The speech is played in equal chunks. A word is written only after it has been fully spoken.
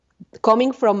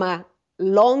coming from a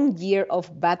long year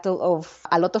of battle of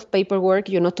a lot of paperwork,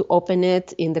 to open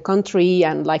it in the country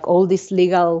and like all this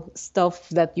legal stuff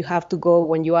that you have to go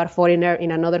when you are foreigner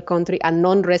in another country and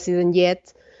non-resident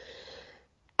yet.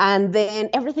 And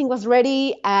then everything was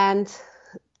ready, and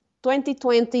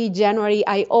 2020 January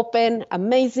I opened,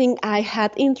 amazing. I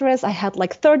had interest. I had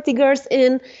like 30 girls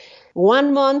in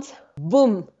 1 month.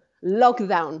 Boom,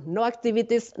 lockdown, no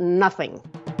activities, nothing.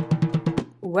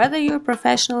 Whether you're a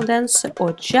professional dancer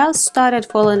or just started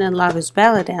falling in love with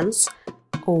belly dance,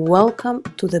 welcome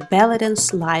to the Belly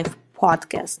Dance Live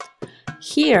podcast.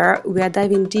 Here we are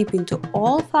diving deep into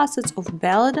all facets of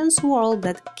belly dance world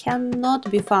that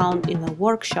cannot be found in a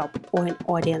workshop or an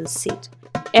audience seat.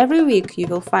 Every week you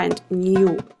will find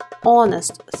new,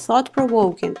 honest,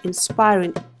 thought-provoking,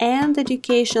 inspiring and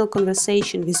educational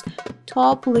conversation with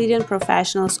top leading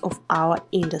professionals of our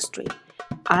industry.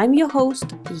 I'm your host,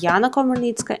 Yana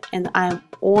Komarnitska, and I'm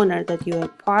honored that you are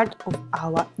part of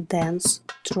our dance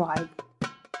tribe.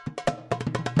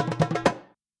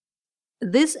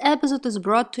 This episode is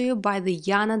brought to you by the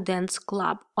Yana Dance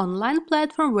Club, online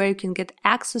platform where you can get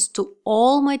access to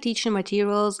all my teaching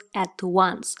materials at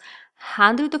once.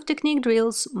 Hundreds of technique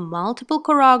drills, multiple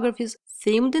choreographies,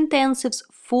 themed intensives,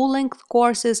 full-length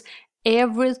courses,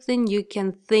 everything you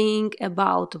can think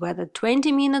about, whether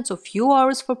 20 minutes or few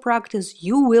hours for practice,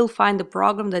 you will find a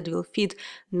program that will fit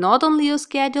not only your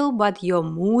schedule but your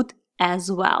mood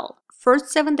as well. First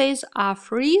 7 days are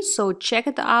free, so check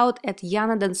it out at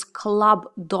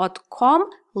yanadanceclub.com,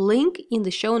 link in the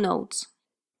show notes.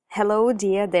 Hello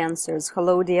dear dancers,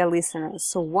 hello dear listeners.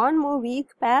 So one more week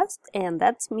passed, and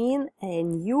that means a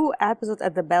new episode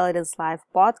at the Belly Dance Live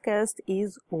podcast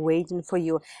is waiting for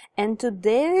you. And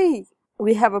today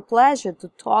we have a pleasure to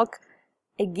talk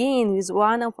again with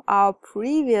one of our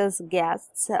previous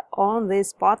guests on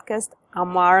this podcast,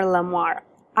 Amar Lamar.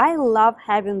 I love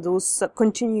having those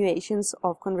continuations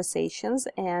of conversations,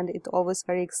 and it's always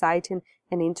very exciting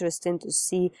and interesting to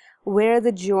see where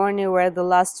the journey, where the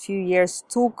last few years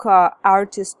took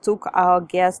artists, took our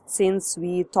guests since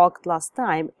we talked last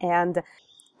time. And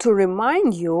to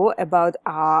remind you about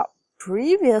our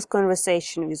previous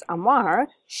conversation with Amar,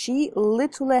 she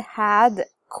literally had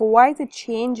quite a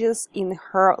changes in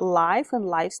her life and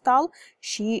lifestyle.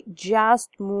 She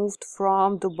just moved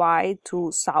from Dubai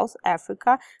to South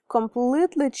Africa,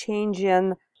 completely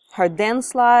changing her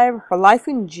dance life, her life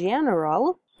in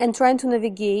general, and trying to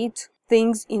navigate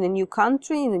things in a new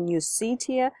country, in a new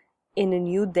city, in a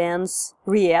new dance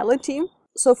reality.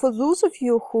 So for those of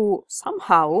you who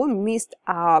somehow missed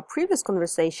our previous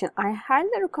conversation, I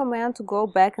highly recommend to go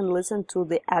back and listen to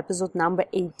the episode number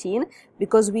 18,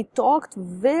 because we talked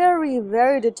very,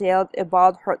 very detailed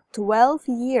about her 12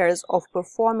 years of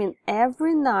performing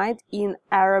every night in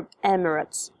Arab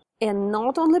Emirates. And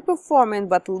not only performing,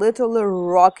 but literally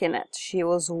rocking it. She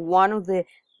was one of the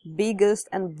biggest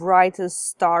and brightest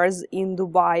stars in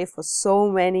Dubai for so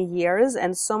many years,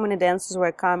 and so many dancers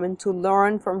were coming to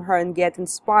learn from her and get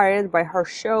inspired by her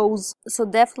shows. So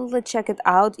definitely check it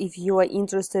out if you are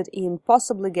interested in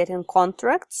possibly getting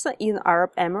contracts in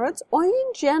Arab Emirates, or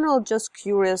in general just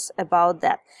curious about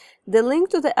that. The link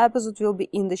to the episode will be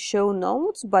in the show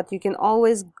notes, but you can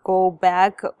always go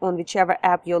back on whichever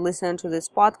app you're listening to this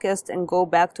podcast and go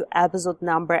back to episode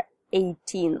number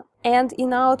 18. And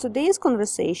in our today's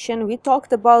conversation, we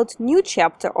talked about new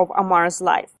chapter of Amar's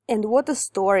life and what a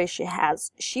story she has.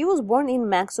 She was born in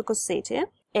Mexico City,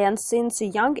 and since a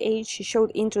young age she showed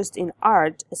interest in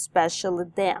art, especially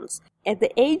dance. At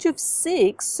the age of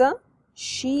 6,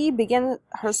 she began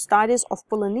her studies of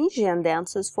Polynesian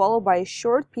dances, followed by a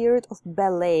short period of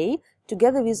ballet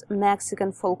together with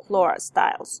Mexican folklore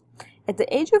styles. At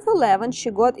the age of 11,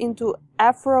 she got into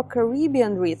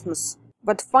Afro-Caribbean rhythms,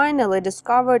 but finally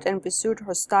discovered and pursued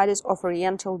her studies of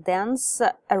Oriental dance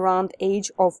around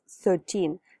age of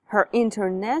 13. Her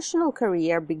international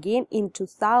career began in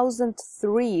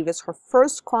 2003 with her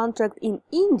first contract in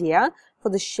India for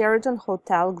the Sheraton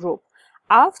Hotel Group.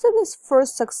 After this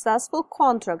first successful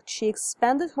contract, she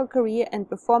expanded her career and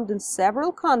performed in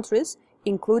several countries,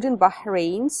 including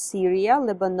Bahrain, Syria,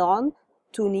 Lebanon,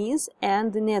 Tunis,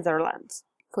 and the Netherlands.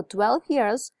 For 12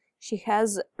 years, she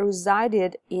has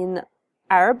resided in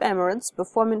Arab Emirates,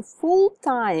 performing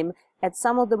full-time at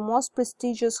some of the most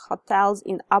prestigious hotels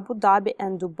in Abu Dhabi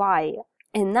and Dubai.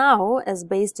 And now, as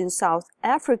based in South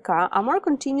Africa, Amar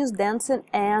continues dancing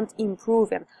and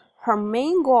improving. Her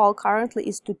main goal currently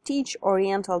is to teach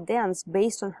Oriental dance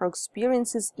based on her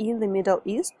experiences in the Middle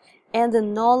East and the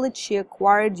knowledge she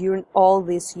acquired during all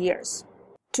these years.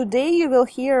 Today you will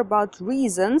hear about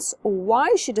reasons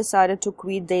why she decided to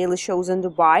quit daily shows in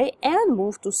Dubai and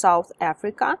move to South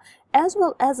Africa, as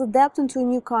well as adapting to a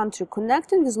new country,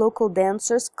 connecting with local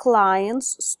dancers,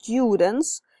 clients,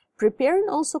 students, preparing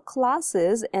also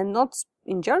classes, and not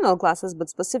in general classes, but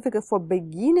specifically for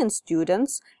beginning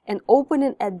students, and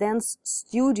opening a dance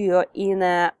studio in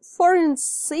a foreign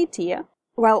city,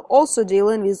 while also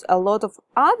dealing with a lot of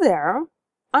other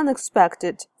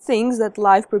unexpected things that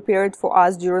life prepared for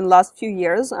us during last few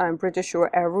years. I'm pretty sure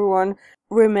everyone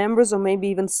remembers or maybe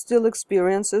even still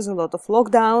experiences a lot of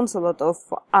lockdowns, a lot of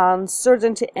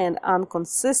uncertainty and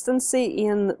inconsistency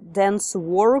in dance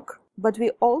work. But we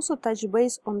also touch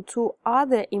base on two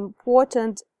other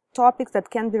important topics that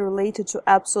can be related to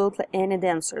absolutely any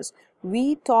dancers.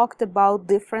 We talked about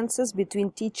differences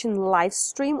between teaching live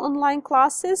stream online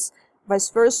classes,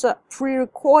 vice versa,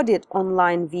 pre-recorded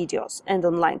online videos and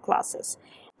online classes,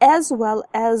 as well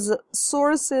as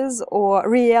sources or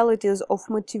realities of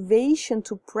motivation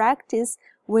to practice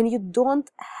when you don't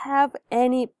have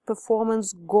any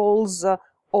performance goals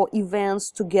or events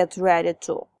to get ready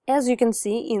to. As you can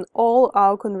see, in all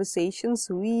our conversations,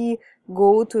 we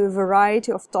go to a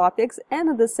variety of topics, and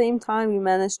at the same time, we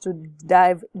manage to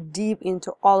dive deep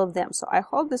into all of them. So I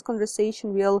hope this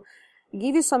conversation will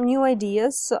give you some new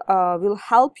ideas, will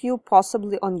help you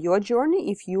possibly on your journey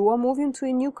if you are moving to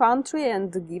a new country,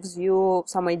 and gives you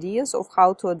some ideas of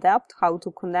how to adapt, how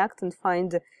to connect and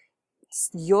find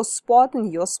your spot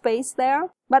and your space there,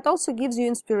 but also gives you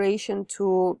inspiration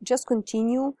to just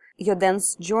continue your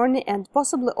dance journey and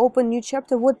possibly open new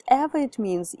chapter, whatever it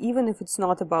means, even if it's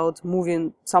not about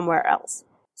moving somewhere else.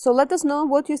 So let us know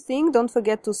what you think. Don't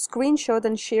forget to screenshot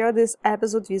and share this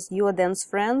episode with your dance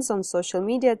friends on social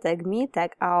media. Tag me,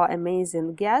 tag our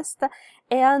amazing guest.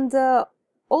 And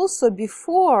also,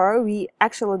 before we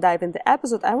actually dive in the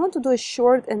episode, I want to do a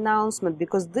short announcement,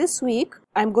 because this week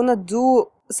I'm gonna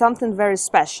do something very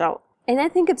special. And I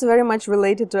think it's very much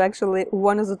related to actually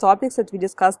one of the topics that we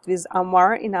discussed with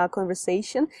Amar in our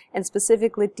conversation, and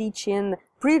specifically teaching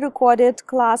pre-recorded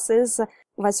classes,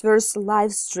 vice versa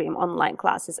live stream online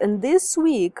classes. And this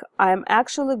week I'm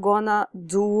actually gonna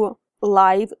do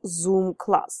live Zoom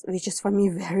class, which is for me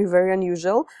very, very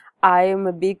unusual. I'm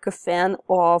a big fan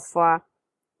of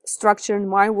structuring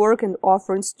my work and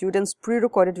offering students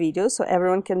pre-recorded videos so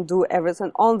everyone can do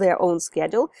everything on their own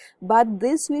schedule. But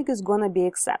this week is gonna be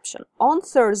exception. On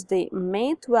Thursday,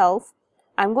 May 12th,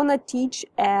 I'm gonna teach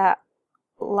a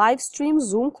live stream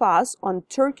Zoom class on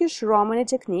Turkish Romani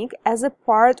technique as a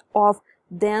part of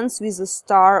Dance with a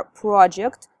Star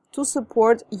project to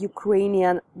support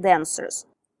Ukrainian dancers.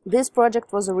 This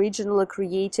project was originally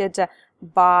created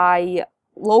by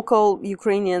local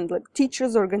Ukrainian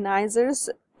teachers, organizers,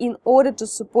 in order to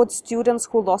support students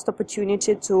who lost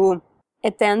opportunity to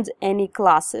attend any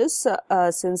classes.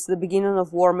 Since the beginning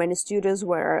of war, many students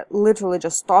were literally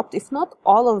just stopped, if not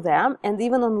all of them, and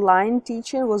even online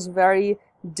teaching was very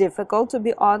difficult, to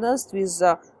be honest, with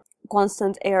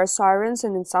constant air sirens,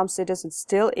 and in some cities it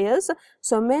still is.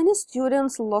 So many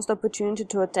students lost opportunity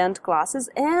to attend classes.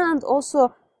 And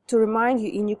also, to remind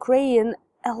you, in Ukraine,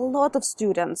 a lot of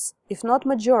students, if not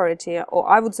majority, or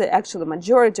I would say actually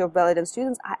majority of belly dance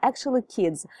students are actually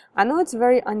kids. I know it's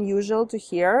very unusual to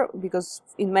hear, because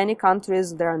in many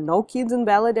countries there are no kids in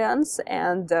belly dance,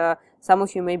 and some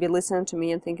of you may be listening to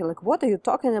me and thinking like, what are you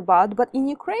talking about? But in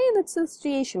Ukraine, it's a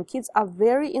situation. Kids are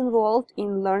very involved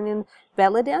in learning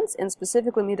belly dance, and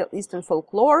specifically Middle Eastern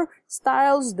folklore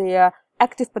styles. They are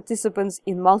active participants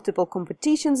in multiple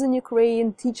competitions in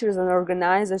Ukraine. Teachers and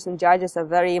organizers and judges are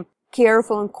very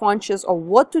careful and conscious of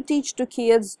what to teach to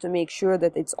kids to make sure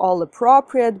that it's all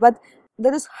appropriate. But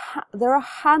there are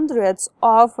hundreds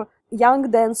of young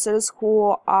dancers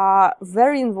who are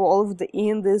very involved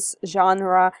in this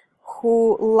genre,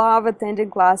 who love attending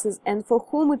classes, and for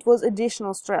whom it was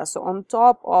additional stress. So on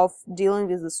top of dealing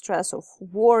with the stress of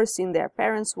war, seeing their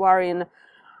parents worrying,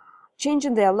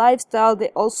 changing their lifestyle, they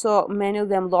also, many of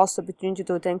them lost opportunity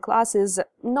to attend classes,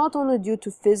 not only due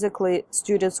to physically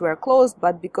students were closed,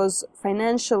 but because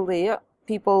financially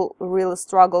people really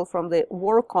struggle from the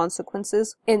war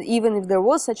consequences. And even if there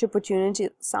was such opportunity,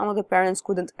 some of the parents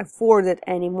couldn't afford it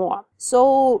anymore.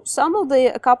 So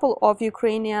a couple of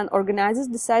Ukrainian organizers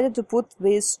decided to put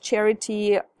this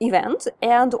charity event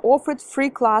and offered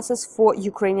free classes for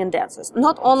Ukrainian dancers,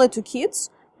 not only to kids,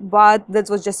 but that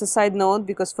was just a side note,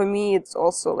 because for me it's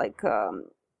also like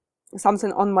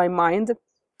something on my mind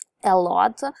a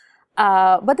lot.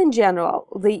 But in general,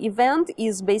 the event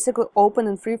is basically open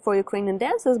and free for Ukrainian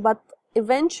dancers, but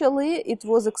eventually it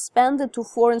was expanded to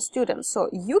foreign students. So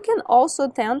you can also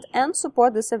attend and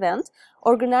support this event.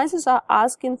 Organizers are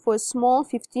asking for a small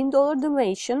 $15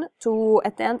 donation to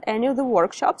attend any of the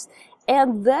workshops,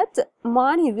 and that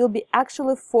money will be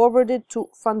actually forwarded to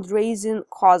fundraising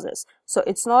causes. So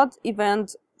it's not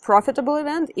profitable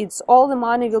event, it's all the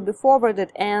money will be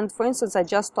forwarded. And for instance, I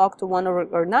just talked to one of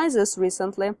the organizers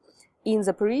recently in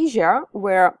Zaporizhia,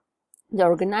 where the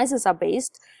organizers are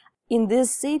based. In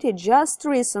this city, just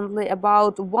recently,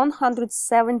 about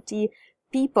 170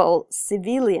 people,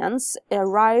 civilians,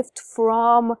 arrived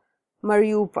from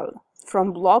Mariupol,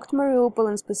 from blocked Mariupol,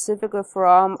 and specifically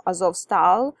from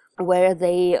Azovstal, where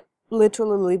they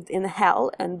literally lived in hell.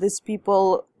 And these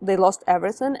people, they lost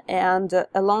everything, and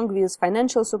along with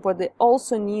financial support, they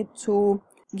also need to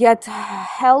get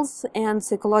health and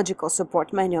psychological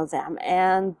support, many of them,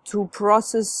 and to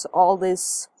process all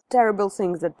these terrible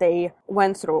things that they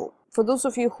went through. For those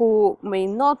of you who may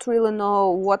not really know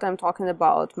what I'm talking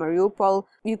about, Mariupol,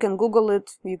 you can Google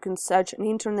it, you can search on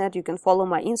the internet, you can follow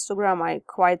my Instagram. I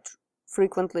quite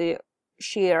frequently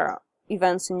share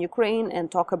events in Ukraine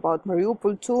and talk about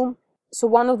Mariupol too. So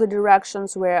one of the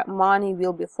directions where money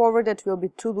will be forwarded will be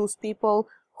to those people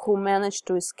who managed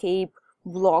to escape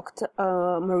blocked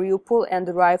Mariupol and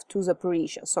arrive to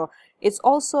Zaporizhia. So it's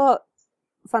also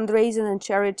fundraising and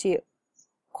charity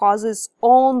causes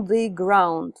on the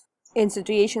ground, in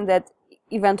situation that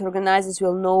event organizers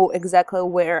will know exactly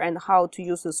where and how to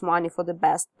use this money for the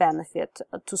best benefit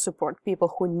to support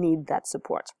people who need that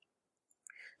support.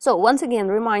 So once again,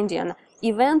 reminding,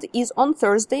 event is on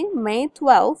Thursday, May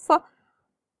 12th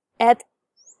at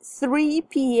 3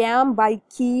 p.m. by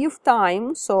Kyiv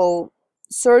time. So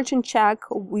search and check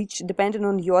which, depending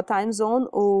on your time zone,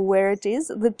 or where it is.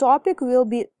 The topic will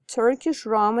be Turkish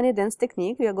Romani dance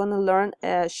technique. We are going to learn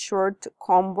a short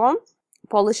combo,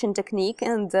 polishing technique,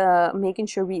 and making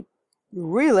sure we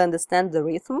really understand the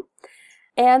rhythm.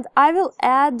 And I will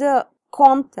add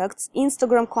contacts,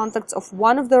 Instagram contacts of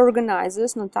one of the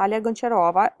organizers, Natalia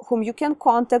Goncharova, whom you can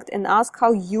contact and ask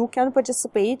how you can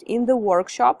participate in the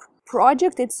workshop.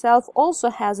 Project itself also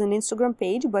has an Instagram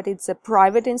page, but it's a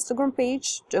private Instagram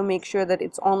page to make sure that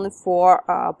it's only for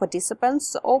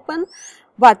participants open.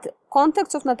 But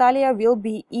contacts of Natalia will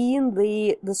be in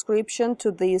the description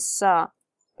to this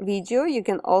video. You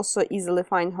can also easily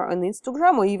find her on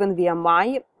Instagram or even via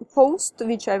my post,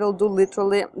 which I will do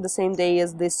literally the same day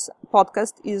as this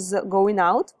podcast is going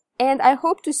out. And I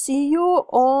hope to see you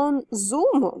on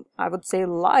Zoom. I would say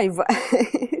live,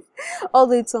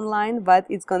 although it's online, but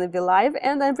it's going to be live.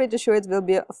 And I'm pretty sure it will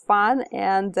be fun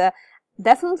and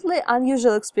definitely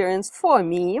unusual experience for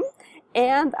me.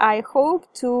 And I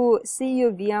hope to see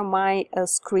you via my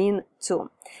screen too.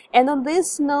 And on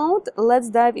this note, let's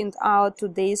dive into our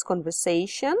today's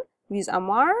conversation with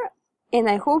Amar, and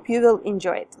I hope you will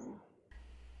enjoy it.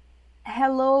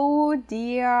 Hello,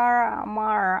 dear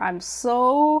Amar. I'm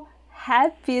so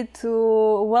happy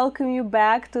to welcome you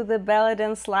back to the Belly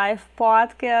Dance Live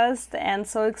podcast, and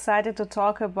so excited to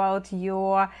talk about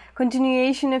your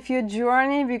continuation of your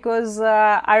journey, because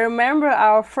I remember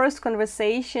our first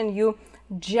conversation, you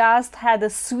just had a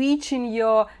switch in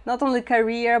your not only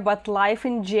career but life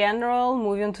in general,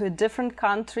 moving to a different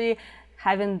country,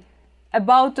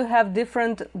 about to have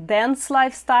different dance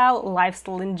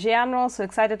lifestyle in general. So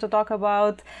excited to talk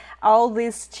about all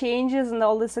these changes and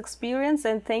all this experience,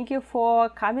 and thank you for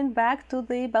coming back to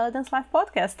the Belly Dance Live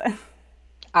podcast.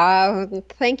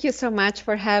 Thank you so much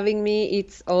for having me.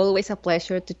 It's always a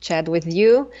pleasure to chat with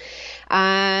you.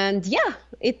 And yeah,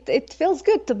 it feels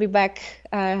good to be back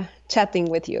chatting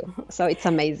with you. So it's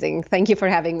amazing. Thank you for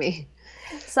having me.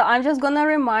 So I'm just going to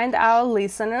remind our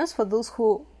listeners, for those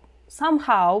who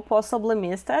somehow possibly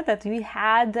missed it, that we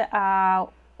had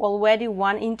already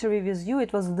one interview with you.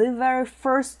 It was the very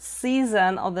first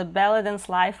season of the Belly Dance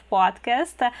Live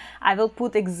podcast. I will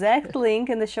put exact link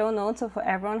in the show notes, so for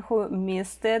everyone who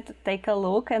missed it, take a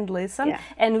look and listen. Yeah.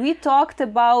 And we talked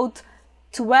about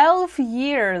 12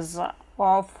 years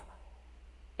of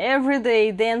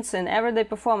everyday dancing, everyday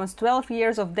performance, 12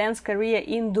 years of dance career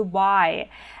in Dubai.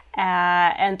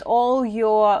 And all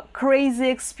your crazy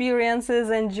experiences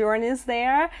and journeys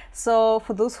there. So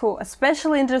for those who are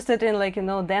especially interested in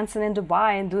dancing in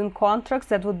Dubai and doing contracts,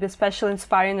 that would be especially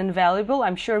inspiring and valuable.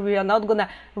 I'm sure we are not gonna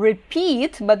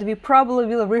repeat, but we probably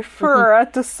will refer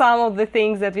to some of the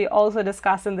things that we also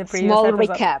discussed in the previous episode.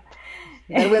 Recap.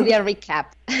 There will be a recap.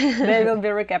 There will be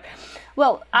a recap.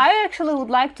 Well, I actually would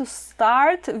like to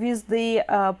start with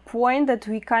the point that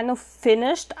we kind of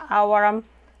finished our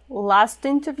last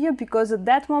interview, because at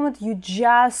that moment you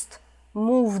just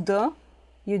moved,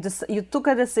 you took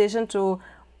a decision to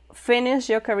finish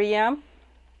your career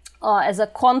as a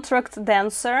contract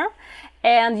dancer,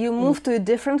 and you move to a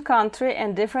different country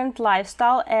and different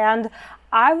lifestyle. And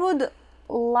I would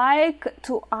like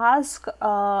to ask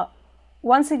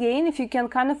once again if you can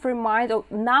kind of remind,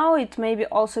 now it maybe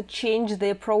also change the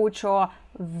approach or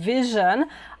vision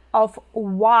of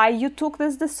why you took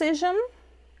this decision,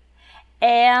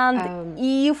 and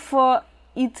if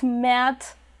it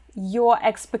met your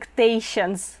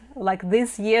expectations, like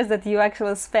these years that you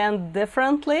actually spent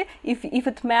differently, if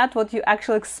it met what you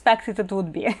actually expected it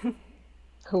would be.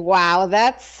 Wow,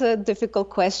 that's a difficult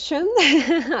question.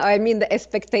 I mean, the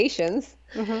expectations.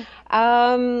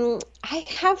 I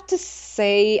have to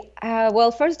say,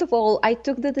 well, first of all, I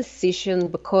took the decision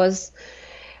because,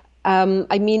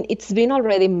 I mean, it's been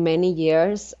already many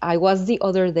years. I was the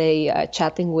other day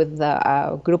chatting with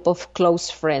a group of close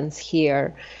friends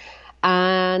here.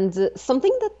 And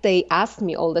something that they ask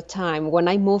me all the time when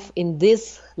I move in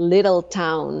this little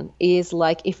town is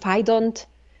like, if I don't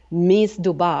miss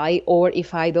Dubai or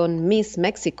if I don't miss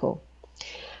Mexico.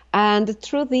 And the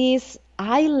truth is,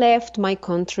 I left my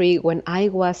country when I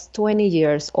was 20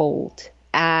 years old.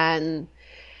 And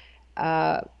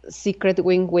secret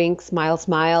wink, wink, smile,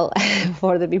 smile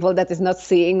for the people that is not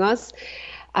seeing us.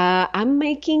 I'm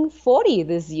making 40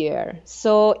 this year.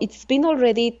 So it's been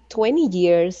already 20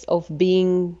 years of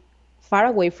being far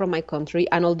away from my country.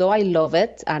 And although I love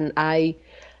it and I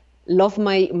love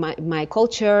my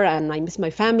culture and I miss my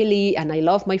family and I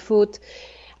love my food,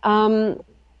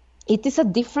 it is a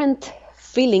different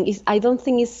feeling. I don't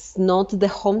think it's not the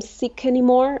homesick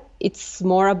anymore. It's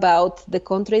more about the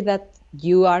country that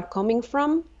you are coming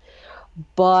from,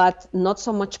 but not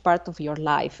so much part of your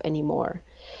life anymore.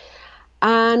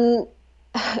 And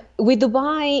with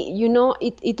Dubai, you know,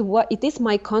 it is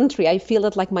my country. I feel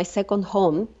it like my second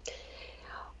home.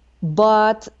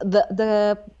 But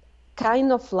the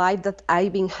kind of life that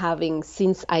I've been having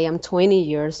since I am 20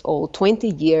 years old, 20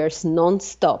 years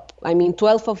nonstop. I mean,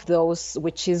 12 of those,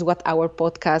 which is what our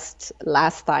podcast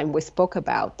last time we spoke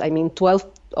about. I mean, 12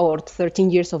 or 13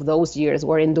 years of those years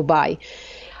were in Dubai.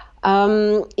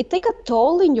 It takes a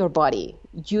toll in your body.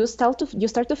 You start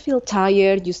to feel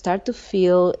tired. You start to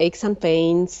feel aches and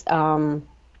pains.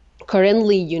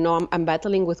 Currently, you know, I'm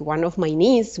battling with one of my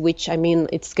knees, which, I mean,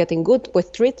 it's getting good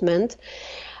with treatment.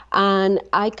 And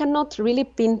I cannot really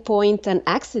pinpoint an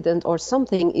accident or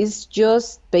something. It's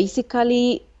just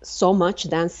basically so much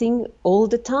dancing all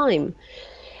the time.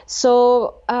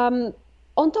 So on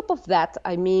top of that,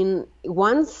 I mean,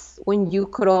 when you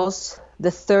cross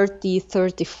the 30,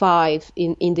 35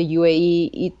 in the UAE,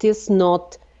 it is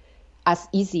not as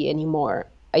easy anymore.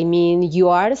 I mean, you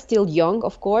are still young,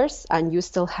 of course, and you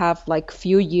still have like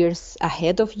few years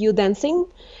ahead of you dancing.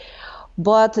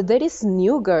 But there is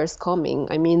new girls coming.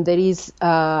 I mean, there is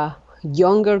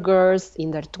younger girls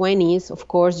in their 20s, of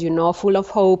course, you know, full of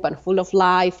hope and full of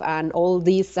life and all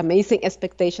these amazing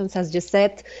expectations, as you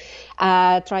said,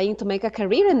 trying to make a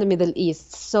career in the Middle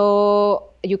East. So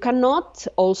you cannot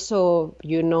also,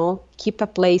 you know, keep a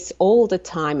place all the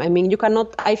time. I mean,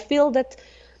 I feel that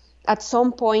at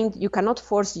some point you cannot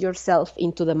force yourself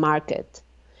into the market.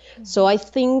 Mm-hmm. So I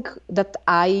think that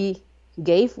I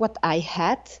gave what I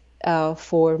had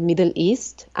for Middle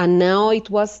East, and now it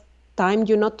was time,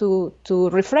 you know, to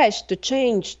refresh, to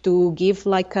change, to give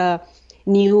like a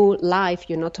new life,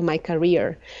 you know, to my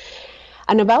career.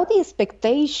 And about the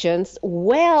expectations,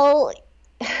 well,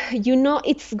 you know,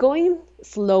 it's going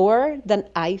slower than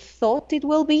I thought it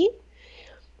will be,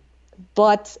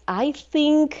 but I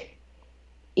think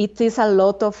it is a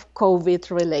lot of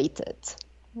COVID related.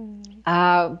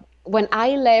 When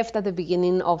I left at the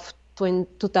beginning of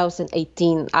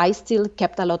 2018, I still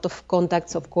kept a lot of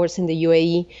contacts, of course, in the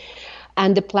UAE.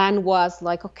 And the plan was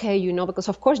like, okay, you know, because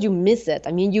of course you miss it.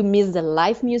 I mean, you miss the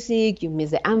live music, you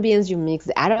miss the ambience, you miss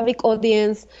the Arabic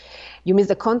audience, you miss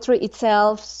the country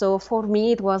itself. So for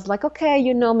me, it was like, okay,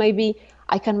 you know, maybe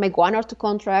I can make 1 or 2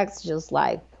 contracts just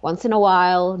like once in a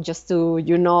while, just to,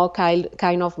 you know,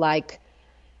 kind of like,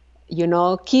 you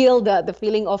know, kill the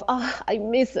feeling of, I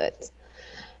miss it.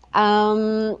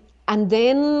 And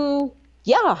then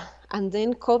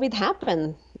COVID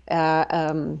happened.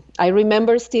 I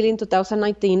remember still in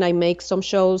 2019, I made some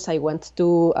shows. I went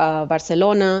to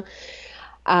Barcelona.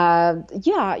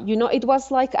 You know, it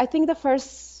was like, I think the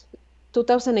first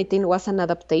 2018 was an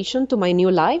adaptation to my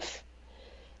new life.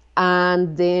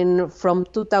 And then from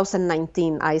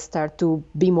 2019, I start to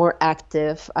be more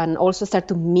active and also start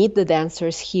to meet the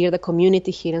dancers here, the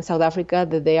community here in South Africa,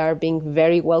 that they are being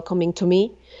very welcoming to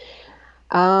me.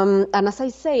 And as I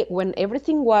say, when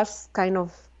everything was kind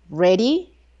of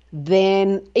ready,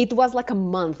 then it was like a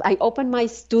month. I opened my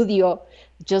studio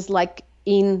just like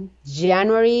in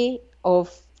January of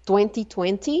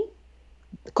 2020,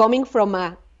 coming from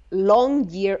a long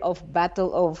year of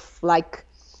battle of like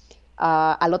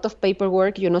a lot of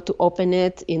paperwork, to open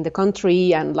it in the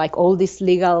country, and like all this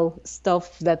legal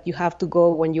stuff that you have to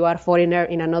go when you are foreigner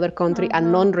in another country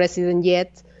and non-resident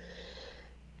yet.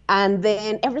 And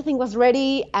then everything was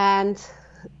ready, and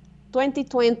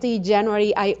 2020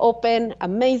 January I opened,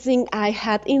 amazing. I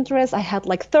had interest. I had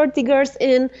like 30 girls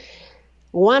in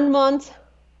 1 month,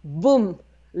 boom,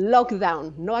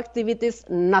 lockdown, no activities,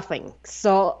 nothing.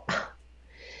 So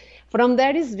from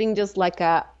there, it's been just like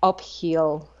a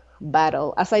uphill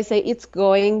battle. As I say, it's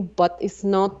going, but it's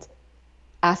not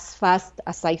as fast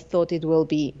as I thought it will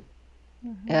be.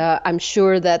 I'm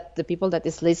sure that the people that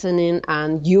is listening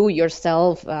and you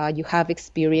yourself, you have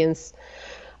experienced,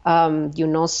 some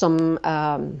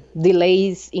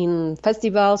delays in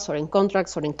festivals or in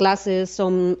contracts or in classes,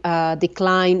 some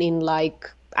decline in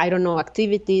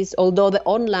activities. Although the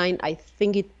online, I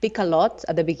think it peaked a lot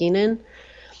at the beginning.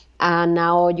 And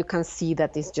now you can see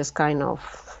that it's just kind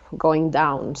of going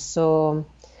down. So,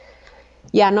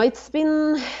 yeah, no, it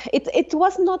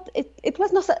was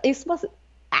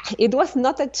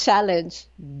not a challenge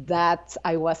that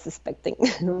I was expecting,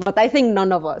 but I think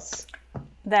none of us.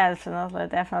 Definitely.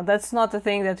 That's not a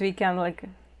thing that we can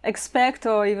expect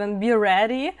or even be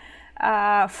ready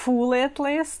fully, at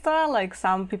least. Like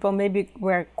some people maybe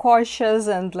were cautious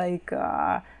and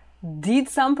did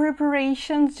some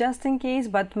preparations just in case,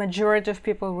 but majority of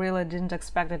people really didn't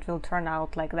expect it will turn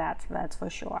out like that. That's for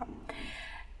sure.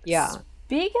 Yeah.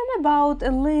 Speaking about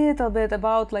a little bit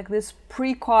about this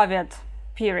pre-COVID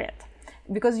period,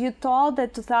 because you told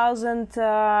that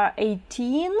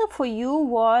 2018 for you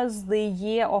was the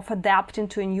year of adapting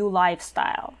to a new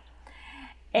lifestyle.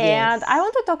 And yes. I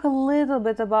want to talk a little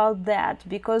bit about that,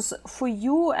 because for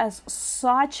you as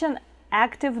such an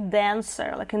active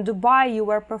dancer, like in Dubai, you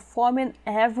were performing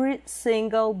every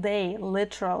single day,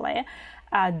 literally,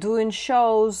 doing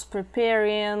shows,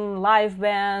 preparing live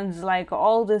bands,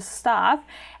 all this stuff.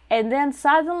 And then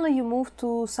suddenly you moved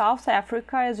to South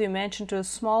Africa, as you mentioned, to a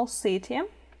small city.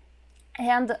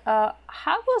 And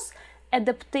how was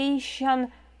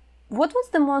adaptation? What was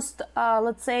the most,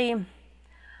 let's say,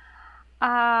 you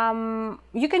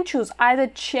can choose either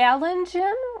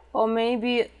challenging or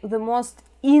maybe the most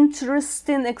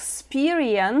interesting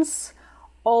experience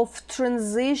of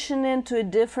transitioning to a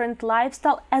different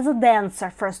lifestyle as a dancer,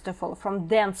 first of all, from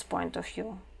dance point of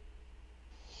view?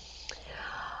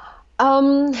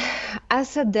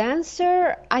 As a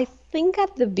dancer, I think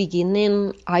at the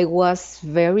beginning I was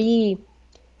very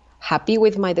happy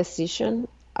with my decision.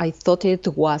 I thought it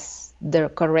was the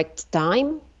correct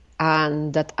time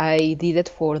and that I did it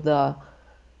for the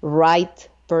right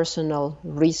personal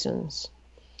reasons.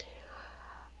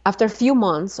 After a few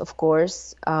months, of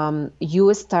course,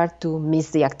 you start to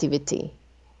miss the activity.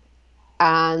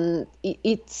 And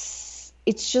it's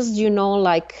just,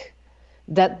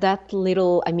 that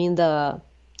little,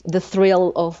 the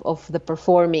thrill of the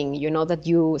performing, that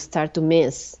you start to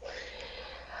miss.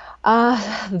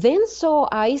 Then so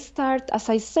I start, as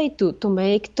I say, to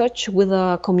make touch with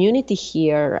the community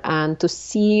here and to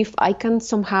see if I can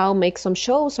somehow make some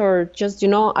shows or just,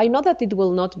 I know that it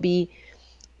will not be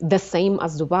the same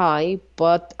as Dubai,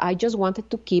 but I just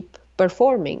wanted to keep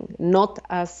performing, not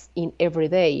as in every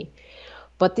day.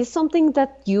 But it's something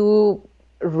that you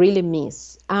really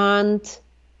miss. And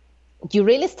you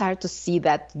really start to see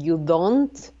that you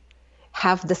don't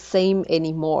have the same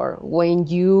anymore when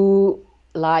you,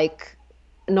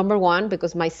 number one,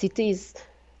 because my city is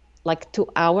 2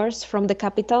 hours from the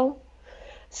capital.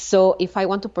 So if I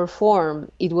want to perform,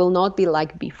 it will not be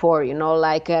like before,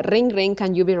 ring, ring,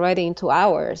 can you be ready in 2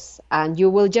 hours? And you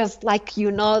will just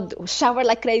shower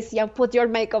like crazy and put your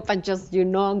makeup and just,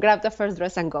 grab the first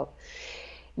dress and go.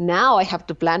 Now I have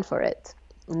to plan for it.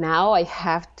 Now I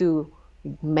have to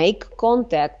make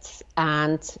contacts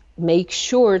and make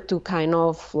sure to kind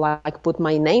of put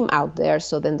my name out there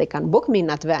so then they can book me in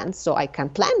advance so I can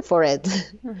plan for it.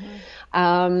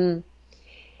 Mm-hmm.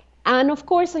 And of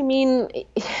course,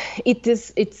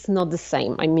 it's not the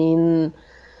same. I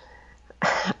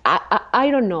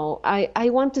don't know. I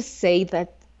want to say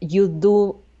that you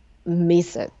do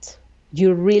miss it.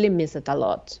 You really miss it a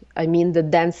lot. The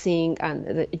dancing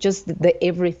and just the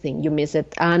everything, you miss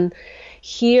it. And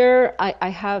here I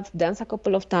have danced a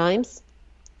couple of times.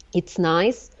 It's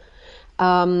nice.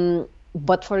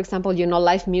 But for example,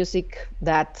 live music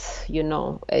that,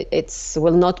 it's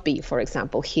will not be, for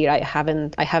example, here I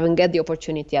haven't get the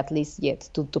opportunity at least yet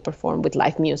to perform with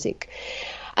live music.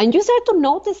 And you start to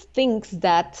notice things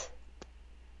that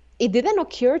it didn't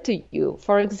occur to you.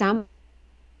 For example,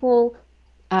 example,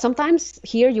 sometimes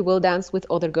here you will dance with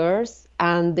other girls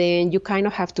and then you kind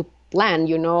of have to plan,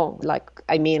 like,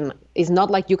 I mean, it's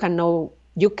not like you can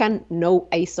know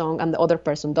a song and the other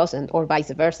person doesn't, or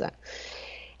vice versa.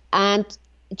 And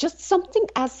just something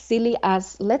as silly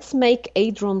as, let's make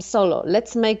a drum solo,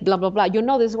 let's make blah blah blah,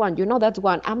 this one, that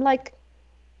one. I'm like,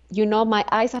 my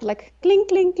eyes are like clink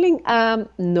clink clink.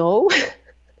 No.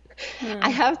 I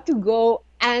have to go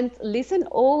and listen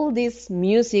all this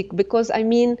music, because I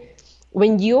mean,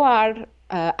 when you are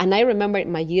and I remember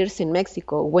my years in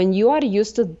Mexico, when you are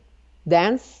used to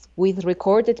dance with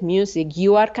recorded music,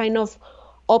 you are kind of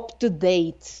up to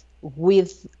date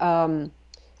with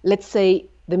let's say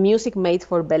the music made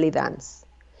for belly dance.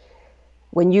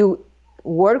 When you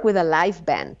work with a live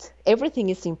band, everything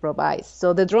is improvised.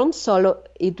 So the drum solo,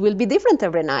 it will be different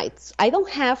every night. I don't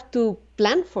have to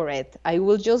plan for it. I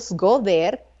will just go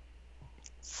there,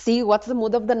 see what's the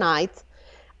mood of the night,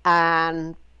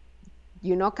 and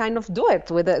kind of do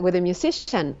it with a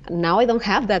musician. Now I don't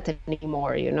have that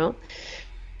anymore.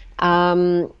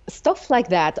 Stuff like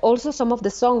that. Also, some of the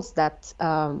songs that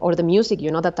or the music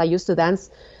that I used to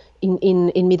dance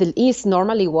in Middle East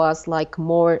normally was like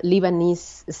more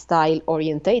Lebanese style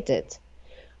orientated,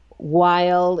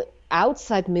 while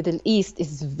outside Middle East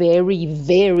is very,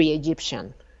 very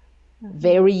Egyptian,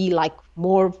 very like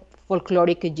more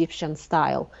folkloric Egyptian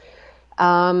style.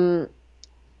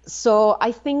 So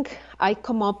I think I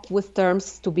come up with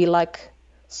terms to be like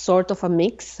sort of a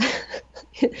mix,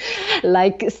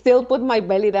 like still put my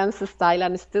belly dance style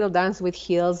and still dance with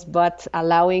heels, but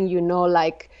allowing,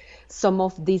 like some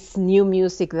of this new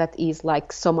music that is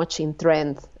like so much in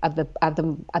trend at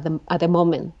the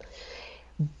moment.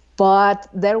 But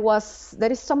there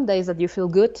is some days that you feel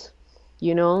good,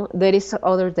 there is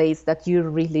other days that you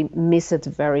really miss it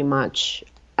very much.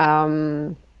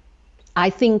 I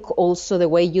think also the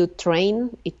way you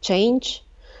train, it changed.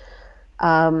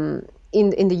 In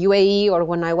the UAE, or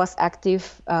when I was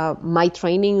active, my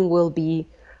training will be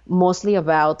mostly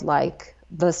about like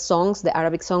the songs, the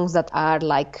Arabic songs that are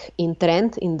like in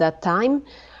trend in that time,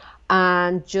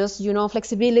 and just,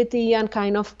 flexibility and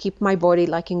kind of keep my body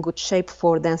like in good shape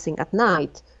for dancing at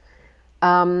night.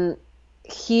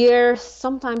 Here,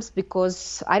 sometimes,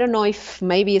 because I don't know if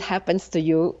maybe it happens to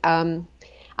you,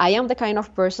 I am the kind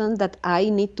of person that I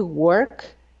need to work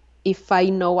if I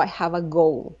know I have a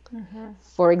goal.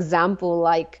 For example,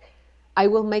 like I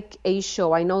will make a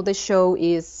show. I know the show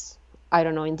is, I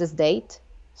don't know, in this date.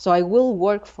 So I will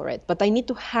work for it, but I need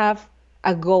to have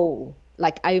a goal.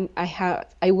 Like I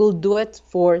will do it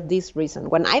for this reason.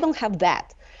 When I don't have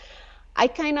that, I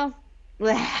kind of,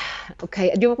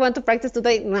 okay, do you want to practice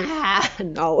today?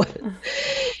 No.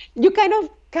 You kind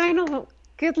of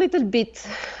get a little bit,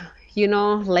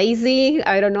 lazy.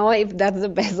 I don't know if that's the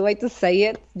best way to say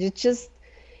it. You just,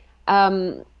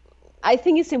 I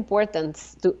think it's important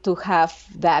to have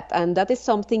that. And that is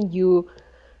something you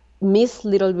miss a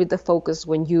little bit the focus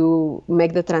when you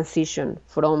make the transition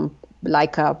from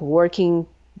like a working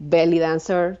belly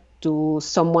dancer to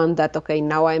someone that, okay,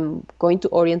 now I'm going to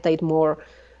orientate more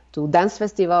to dance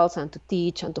festivals and to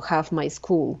teach and to have my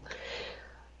school.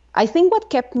 I think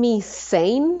what kept me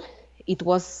sane, it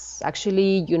was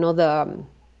actually,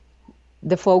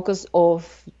 the focus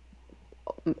of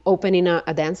opening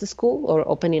a dance school or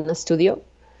opening a studio.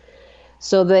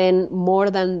 So then,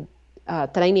 more than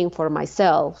training for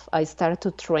myself, I started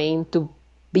to train to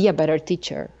be a better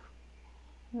teacher.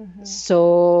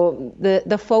 So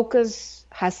the focus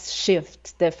has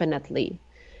shifted, definitely.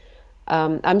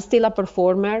 I'm still a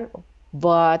performer,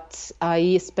 but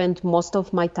I spend most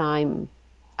of my time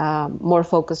more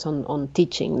focused on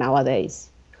teaching nowadays.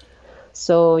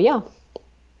 So, yeah.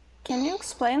 Can you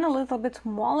explain a little bit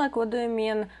more, like what do you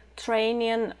mean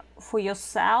training for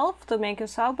yourself, to make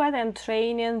yourself better, and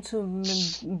training to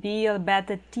be a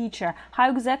better teacher?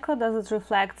 How exactly does it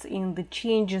reflect in the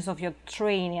changes of your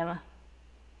training?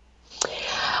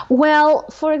 Well,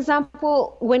 for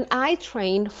example, when I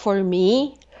train, for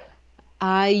me,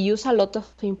 I use a lot of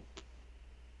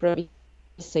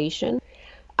improvisation.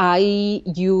 I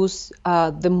use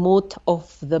the mood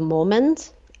of the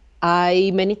moment.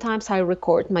 Many times I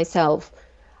record myself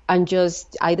and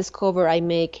I discover I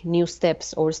make new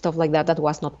steps or stuff like that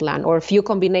was not planned, or a few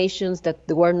combinations that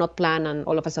were not planned and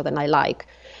all of a sudden I like.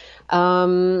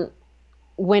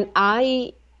 When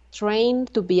I train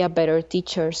to be a better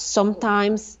teacher,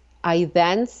 sometimes I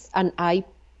dance and I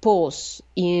pause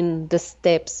in the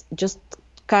steps, just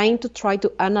kind of try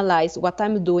to analyze what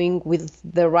I'm doing with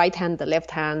the right hand, the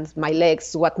left hand, my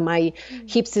legs, what my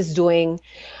hips is doing,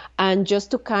 and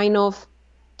just to kind of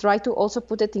try to also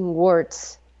put it in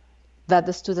words that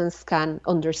the students can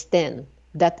understand.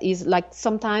 that is like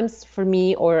sometimes for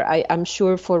me, or I'm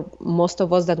sure for most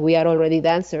of us that we are already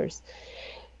dancers,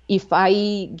 if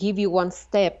I give you one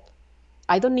step,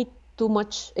 I don't need too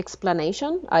much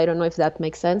explanation. I don't know if that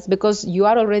makes sense, because you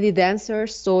are already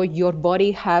dancers, so your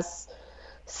body has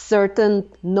certain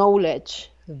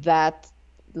knowledge that,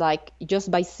 like,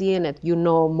 just by seeing it, you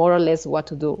know more or less what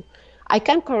to do. I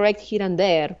can correct here and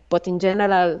there, but in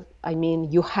general, I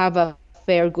mean, you have a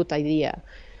fair good idea.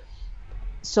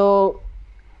 So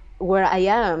where I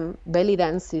am, belly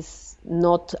dance is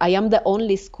not, I am the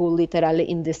only school literally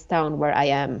in this town where I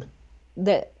am.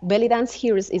 The belly dance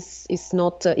here is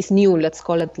not, is new, let's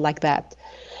call it like that.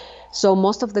 So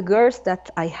most of the girls that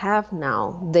I have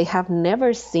now, they have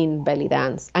never seen belly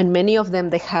dance. And many of them,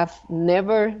 they have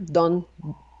never done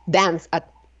dance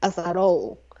at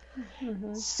all.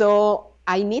 Mm-hmm. So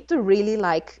I need to really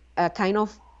like kind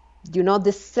of,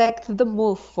 dissect the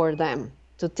move for them,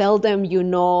 to tell them,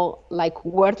 like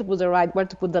where to put the right, where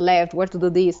to put the left, where to do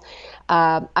this.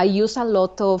 I use a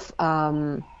lot of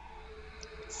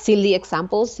silly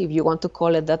examples, if you want to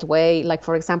call it that way. Like,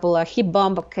 for example, a hip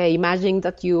bump. Okay, imagine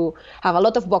that you have a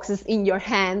lot of boxes in your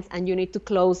hands and you need to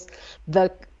close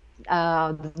the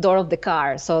door of the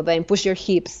car. So then push your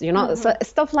hips, mm-hmm. So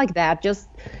stuff like that, just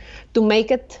to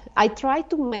make it, I try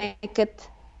to make it,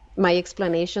 my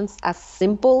explanations, as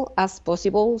simple as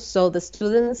possible, so the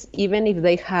students, even if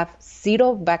they have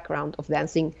zero background of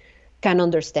dancing, can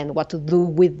understand what to do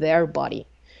with their body.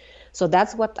 So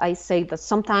that's what I say, that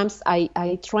sometimes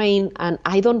I train and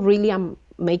I don't really am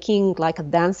making like a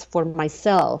dance for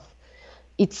myself.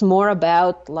 It's more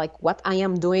about like what I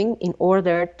am doing in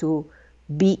order to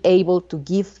be able to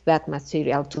give that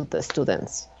material to the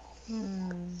students.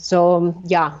 So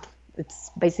yeah,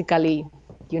 it's basically,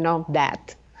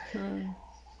 that.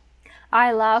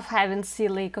 I love having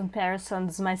silly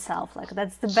comparisons myself. Like,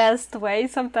 that's the best way.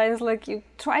 Sometimes, like, you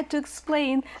try to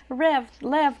explain left,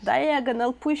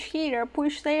 diagonal, push here,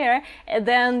 push there, and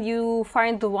then you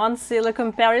find the one silly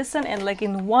comparison, and like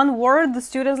in one word, the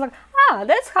student's like,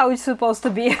 that's how it's supposed to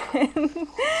be.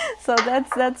 So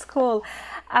that's cool.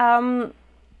 But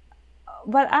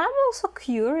I'm also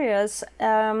curious.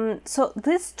 So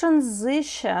this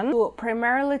transition to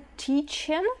primarily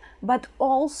teaching, but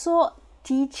also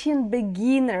teaching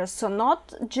beginners, so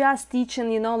not just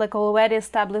teaching, like already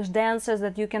established dancers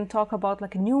that you can talk about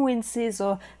like nuances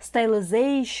or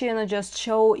stylization or just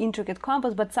show intricate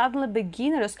combos, but suddenly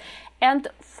beginners. And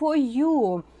for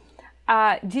you,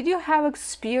 did you have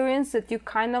experience that you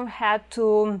kind of had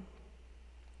to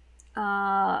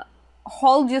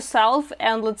hold yourself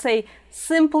and, let's say,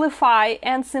 simplify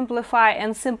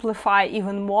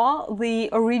even more the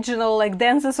original like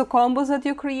dances or combos that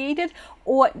you created?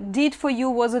 Or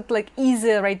was it like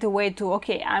easy right away to,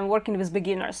 okay, I'm working with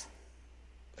beginners?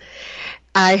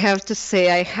 I have to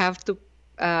say, I have to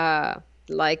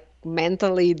like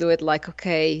mentally do it like,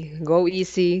 okay, go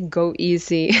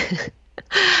easy.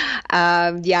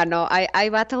 I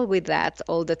battle with that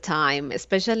all the time.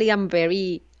 Especially, I'm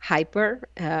very hyper.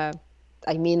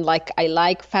 I mean, like, I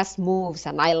like fast moves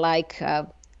and I like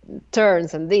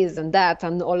turns and this and that.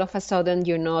 And all of a sudden,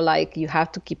 like, you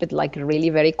have to keep it like really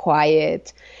very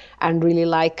quiet and really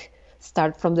like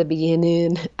start from the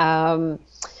beginning. It's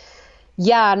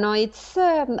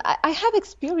I have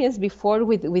experience before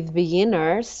with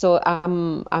beginners, so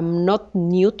I'm not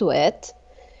new to it.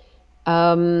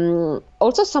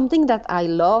 Also, something that I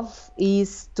love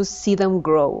is to see them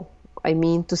grow. I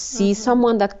mean, to see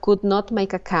someone that could not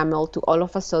make a camel to all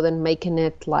of a sudden making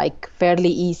it like fairly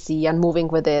easy and moving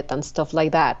with it and stuff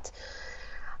like that.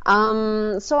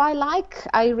 So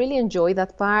I really enjoy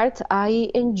that part.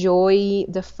 I enjoy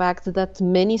the fact that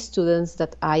many students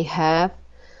that I have,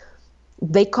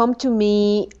 they come to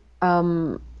me,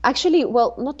 actually,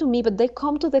 well, not to me, but they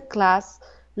come to the class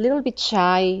a little bit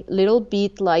shy, little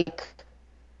bit like,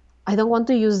 I don't want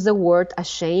to use the word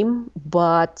ashamed,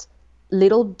 but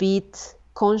little bit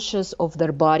conscious of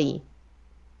their body.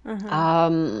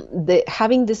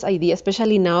 Having this idea,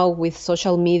 especially now with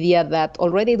social media, that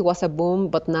already it was a boom,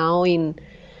 but now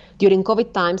during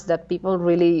COVID times, that people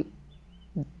really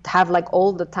have like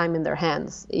all the time in their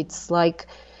hands. It's like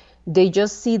they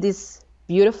just see these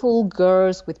beautiful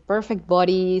girls with perfect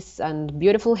bodies and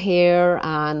beautiful hair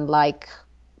and like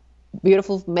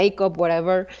beautiful makeup,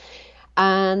 whatever.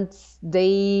 And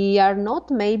they are not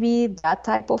maybe that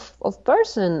type of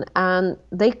person. And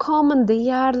they come and they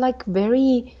are like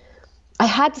I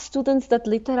had students that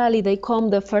literally they come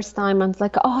the first time and it's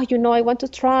like, oh, I want to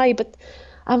try, but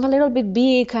I'm a little bit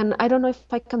big and I don't know if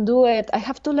I can do it. I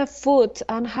have two left foot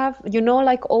and have,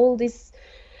 like all these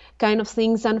kind of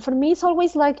things. And for me, it's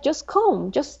always like, just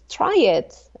come, just try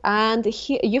it. And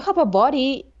you have a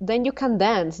body, then you can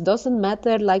dance. Doesn't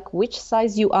matter like which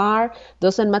size you are,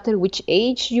 doesn't matter which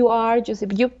age you are. Just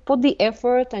if you put the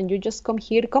effort and you just come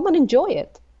here, come and enjoy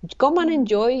it. Come and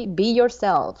enjoy, be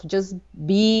yourself. Just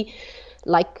be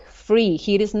like free.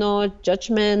 Here is no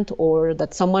judgment or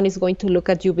that someone is going to look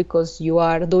at you because you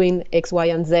are doing X, Y,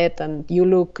 and Z and you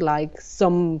look like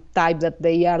some type that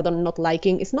they are not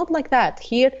liking. It's not like that.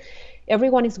 Here,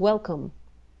 everyone is welcome.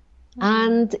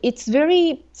 And it's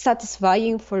very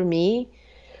satisfying for me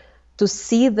to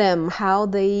see them, how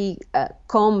they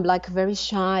come like very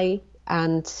shy,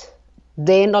 and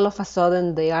then all of a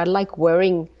sudden they are like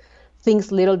wearing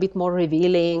things a little bit more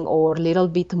revealing or a little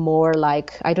bit more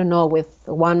like, I don't know, with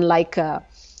one like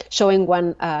showing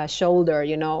one shoulder,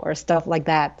 or stuff like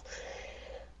that.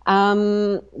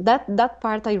 That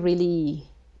part I really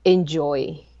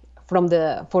enjoy from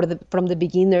the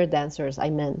beginner dancers. I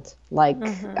meant like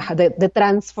the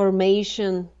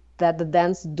transformation that the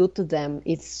dance do to them.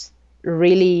 It's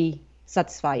really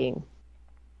satisfying.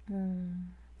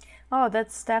 Oh,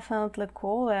 that's definitely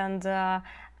cool, and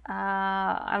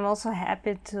I'm also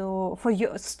happy for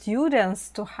your students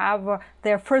to have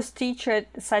their first teacher,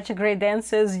 such a great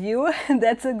dancer as you.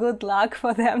 That's a good luck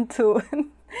for them too.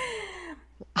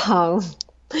 Oh,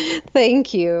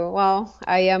 thank you. Well,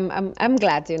 I'm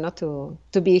glad, to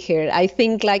be here. I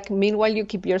think like meanwhile you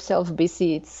keep yourself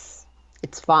busy,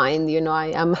 it's fine.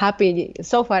 I'm happy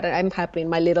so far. I'm happy in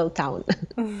my little town.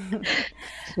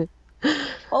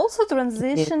 Also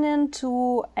transitioning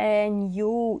to a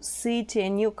new city, a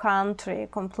new country,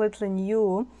 completely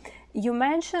new. You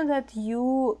mentioned that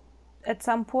you at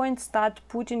some point start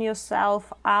putting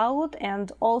yourself out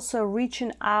and also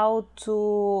reaching out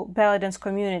to belly dance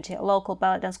community, local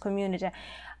belly dance community.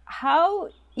 How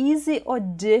easy or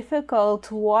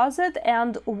difficult was it,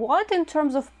 and what in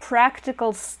terms of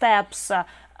practical steps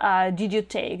did you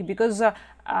take? Because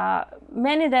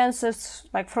many dancers,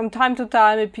 like from time to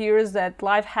time, appears that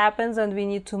life happens and we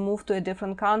need to move to a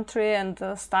different country and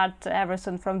start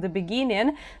everything from the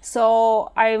beginning.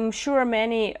 So I'm sure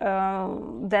many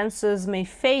dancers may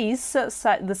face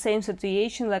the same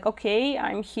situation, like, okay,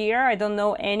 I'm here, I don't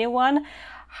know anyone,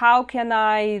 how can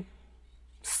I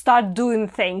start doing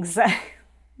things?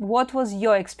 What was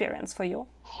your experience for you?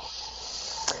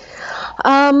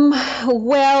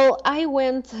 Well, I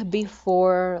went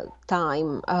before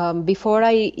time. Before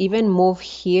I even moved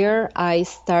here, I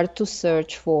started to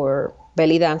search for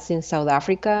belly dance in South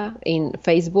Africa in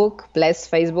Facebook, bless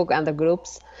Facebook and the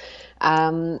groups.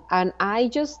 And I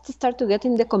just start to get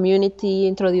in the community,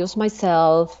 introduce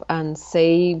myself and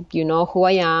say, who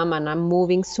I am, and I'm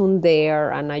moving soon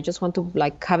there. And I just want to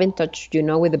like have in touch,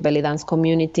 with the belly dance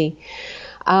community.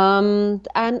 And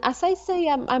as I say,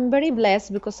 I'm very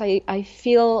blessed because I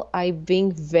feel I've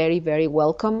been very, very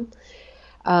welcome.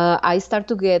 I start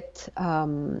to get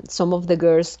some of the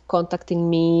girls contacting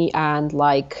me and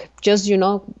like just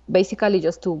basically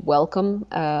just to welcome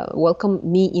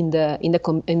me in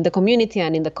the community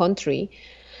and in the country.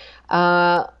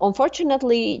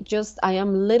 Unfortunately, just I am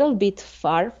a little bit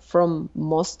far from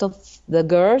most of the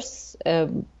girls.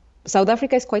 South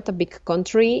Africa is quite a big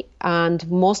country, and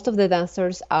most of the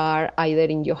dancers are either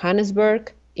in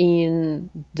Johannesburg, in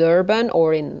Durban,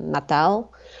 or in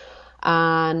Natal,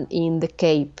 and in the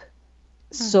Cape.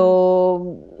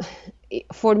 So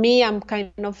for me, I'm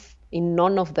kind of in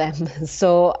none of them.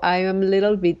 So I am a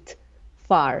little bit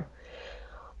far.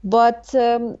 But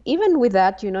even with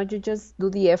that, you just do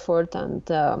the effort,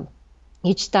 and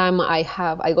each time I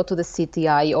go to the city,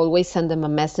 I always send them a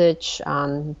message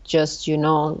and just,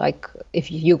 like if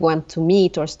you want to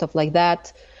meet or stuff like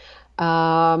that.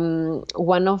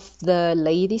 One of the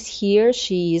ladies here,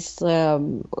 she's a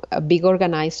big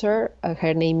organizer.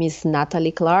 Her name is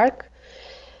Natalie Clark.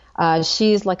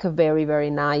 She's like a very,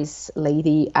 very nice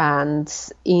lady. And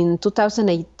in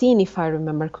 2018, if I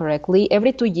remember correctly,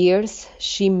 every 2 years,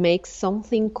 she makes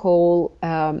something called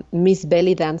Miss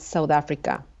Belly Dance South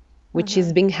Africa, which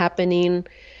has been happening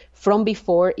from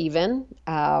before even.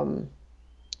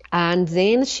 And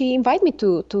then she invited me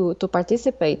to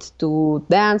participate, to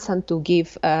dance and to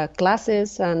give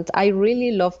classes. And I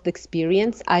really loved the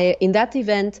experience. In that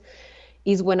event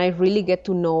is when I really get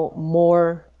to know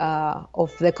more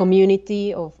of the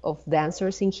community of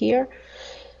dancers in here.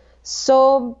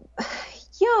 So,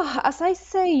 yeah, as I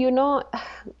say,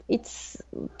 it's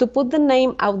to put the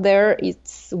name out there,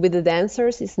 it's with the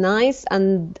dancers, is nice.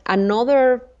 And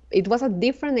it was a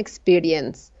different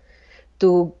experience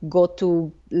to go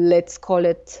to, let's call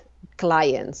it,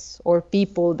 clients or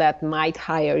people that might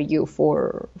hire you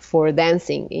for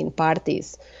dancing in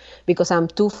parties, because I'm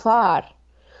too far.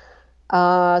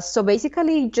 So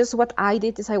basically, just what I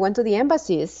did is I went to the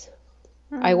embassies.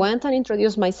 I went and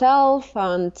introduced myself,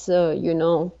 and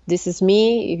this is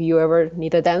me. If you ever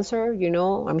need a dancer,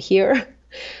 I'm here.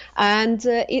 And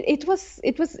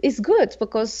it's good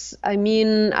because I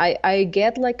mean I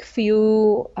get like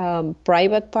few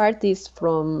private parties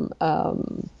from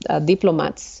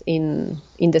diplomats in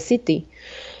the city.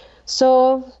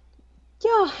 So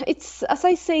yeah, it's as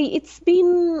I say, it's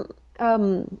been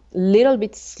little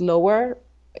bit slower,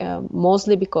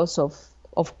 mostly because of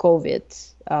COVID.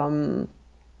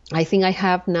 I think I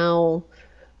have now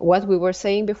what we were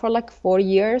saying before, like 4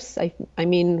 years. I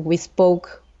mean, we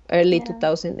spoke early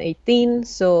 2018,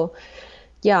 so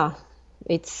yeah,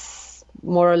 it's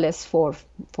more or less 4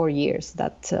 years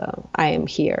that I am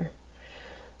here.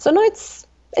 So no, it's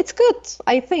good.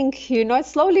 I think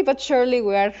slowly but surely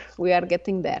we are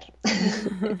getting there.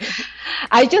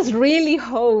 I just really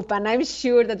hope, and I'm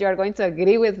sure that you are going to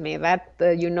agree with me that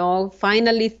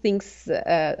finally things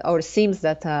or seems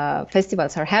that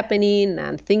festivals are happening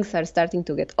and things are starting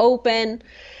to get open.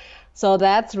 So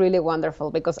that's really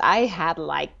wonderful because I had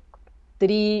like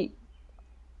two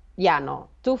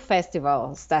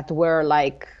festivals that were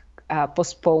like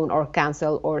postponed or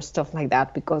canceled or stuff like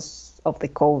that because of the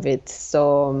COVID.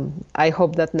 So I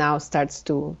hope that now starts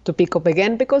to pick up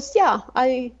again because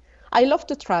I love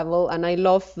to travel and I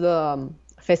love the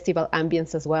festival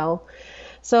ambience as well.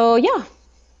 So yeah,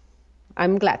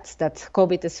 I'm glad that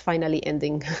COVID is finally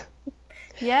ending.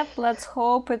 Yep, let's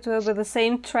hope it will be the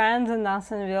same trend and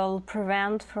nothing will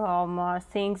prevent from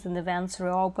things and events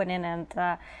reopening and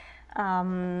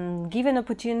give an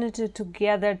opportunity to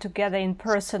gather together in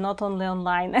person, not only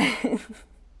online.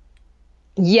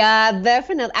 Yeah,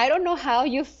 definitely. I don't know how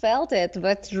you felt it,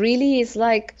 but really it's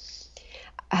like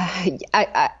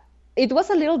it was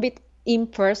a little bit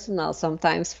impersonal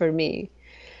sometimes for me.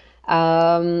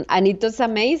 And it was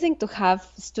amazing to have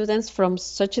students from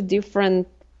such a different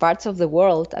parts of the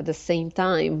world at the same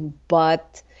time.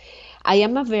 But I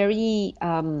am a very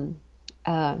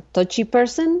touchy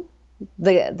person.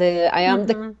 I am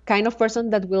the kind of person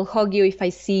that will hug you if I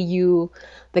see you.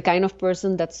 The kind of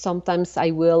person that sometimes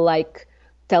I will like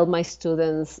tell my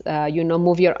students,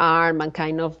 move your arm and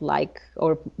kind of like,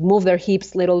 or move their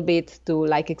hips a little bit to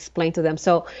like explain to them.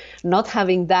 So not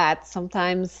having that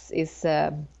sometimes is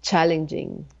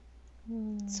challenging.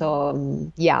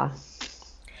 So, yeah.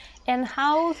 And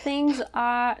how things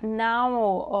are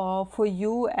now for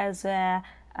you as a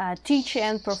teacher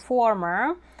and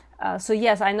performer? So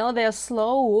yes, I know they're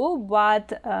slow,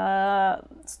 but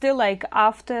still, like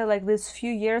after like this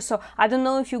few years. So I don't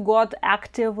know if you got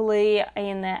actively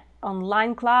in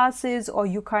online classes or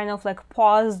you kind of like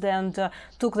paused and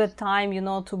took the time,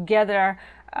 to gather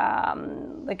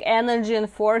like energy and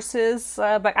forces.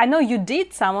 But I know you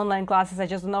did some online classes. I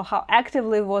just don't know how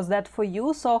actively was that for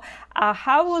you. So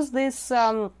how was this,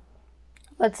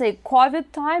 let's say,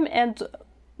 COVID time? And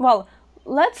well,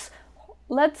 let's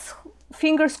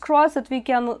fingers crossed that we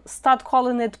can start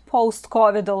calling it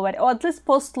post-COVID already, or at least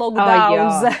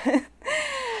post-lockdowns. Yeah.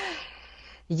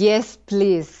 Yes,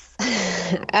 please.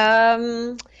 At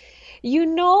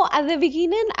the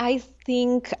beginning, I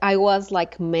think I was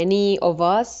like many of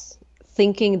us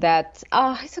thinking that,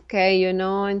 it's okay,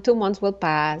 in 2 months will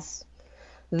pass.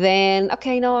 Then,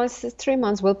 okay, no, it's 3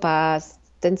 months will pass.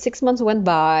 Then 6 months went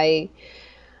by.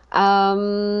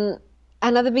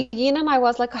 And at the beginning, I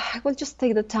was like, I will just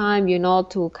take the time,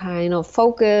 to kind of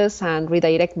focus and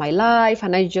redirect my life.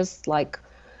 And I just like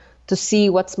to see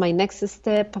what's my next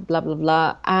step, blah, blah,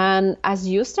 blah. And as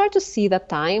you start to see that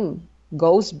time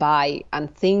goes by and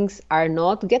things are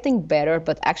not getting better,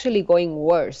 but actually going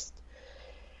worse.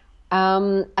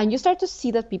 And you start to see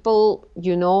that people,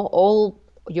 all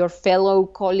your fellow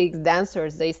colleagues,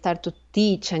 dancers, they start to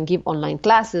teach and give online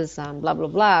classes and blah, blah,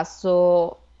 blah.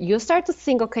 So you start to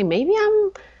think, okay, maybe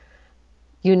I'm,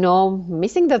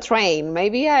 missing the train.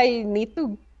 Maybe I need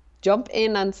to jump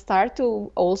in and start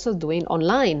to also doing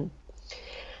online.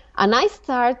 And I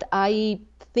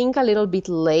think a little bit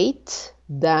late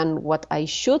than what I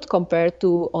should compared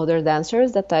to other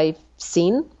dancers that I've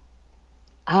seen.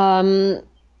 The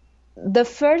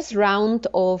first round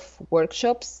of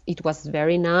workshops, it was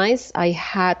very nice. I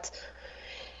had,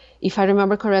 if I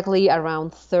remember correctly,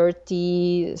 around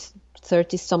 30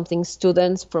 something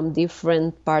students from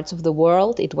different parts of the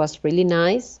world. It was really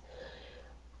nice.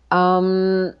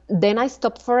 Then I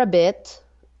stopped for a bit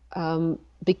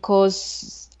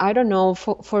because I don't know,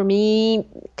 for me,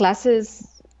 classes,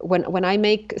 when I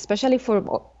make, especially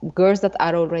for girls that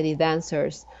are already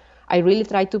dancers, I really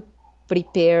try to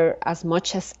prepare as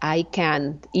much as I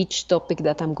can each topic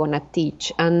that I'm gonna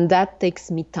teach, and that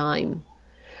takes me time.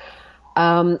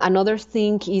 Another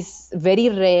thing is very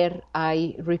rare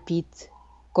I repeat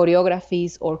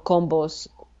choreographies or combos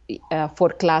for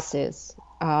classes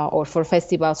or for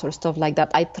festivals or stuff like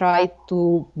that. I try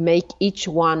to make each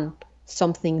one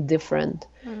something different,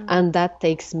 and that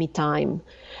takes me time.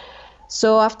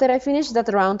 So after I finished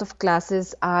that round of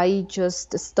classes, I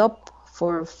just stopped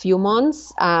for a few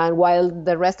months, and while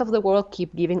the rest of the world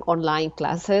keep giving online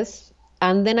classes,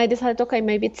 and then I decided, okay,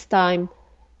 maybe it's time,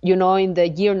 in the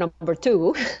year number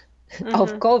 2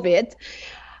 of COVID,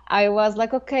 I was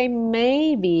like, okay,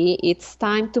 maybe it's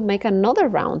time to make another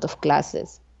round of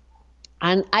classes.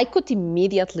 And I could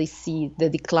immediately see the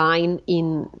decline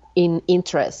in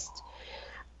interest.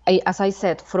 As I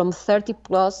said, from 30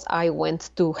 plus, I went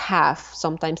to half,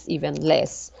 sometimes even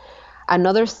less.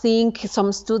 Another thing,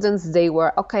 some students, they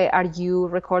were, okay, are you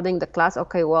recording the class?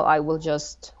 Okay, well, I will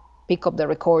just pick up the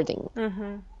recording.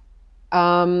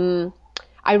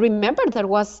 I remember there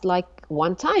was like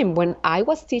one time when I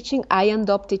was teaching, I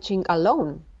ended up teaching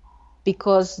alone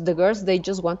because the girls, they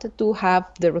just wanted to have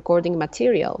the recording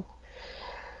material.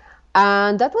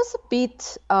 And that was a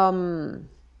bit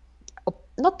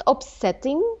not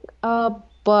upsetting,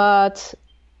 but a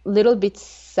little bit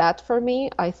sad for me,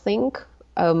 I think,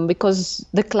 because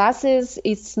the classes,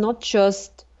 it's not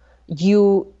just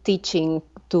you teaching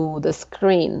to the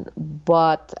screen,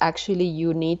 but actually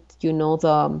you need,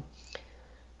 the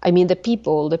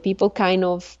people kind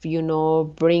of,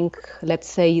 bring, let's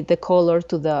say, the color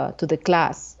to the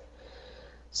class.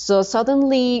 So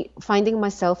suddenly finding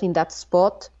myself in that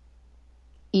spot,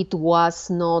 it was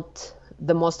not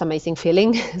the most amazing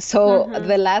feeling. So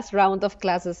the last round of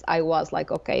classes, I was like,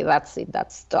 okay, that's it,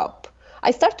 that's stop.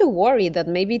 I started to worry that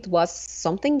maybe it was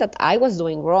something that I was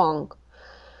doing wrong.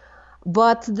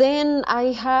 But then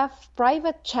I have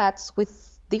private chats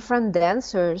with different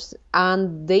dancers,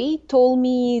 and they told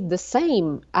me the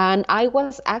same. And I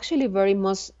was actually very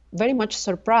much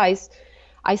surprised.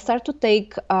 I started to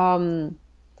take Arabic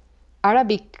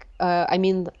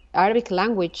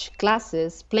language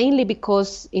classes, plainly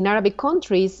because in Arabic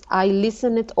countries, I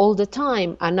listen it all the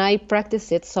time and I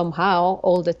practice it somehow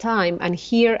all the time. And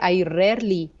here I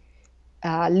rarely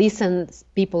listen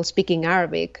people speaking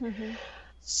Arabic.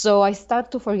 So I start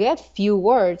to forget few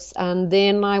words, and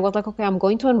then I was like, okay, I'm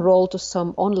going to enroll to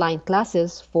some online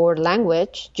classes for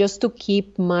language just to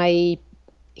keep my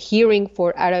hearing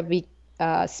for Arabic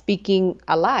speaking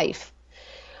alive.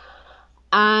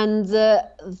 And the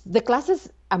classes,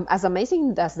 as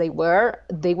amazing as they were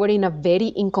in a very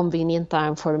inconvenient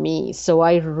time for me. So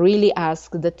I really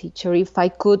asked the teacher if I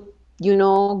could,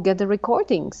 get the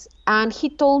recordings. And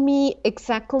he told me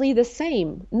exactly the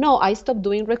same. No, I stopped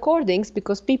doing recordings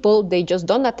because people, they just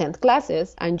don't attend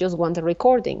classes and just want the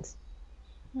recordings.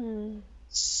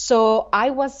 So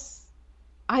I was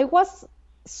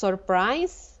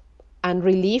surprised and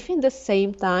relieved in the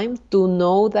same time to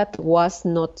know that was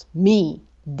not me,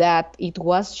 that it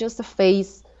was just a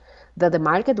phase that the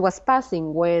market was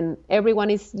passing when everyone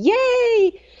is,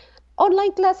 yay,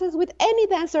 online classes with any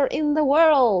dancer in the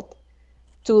world,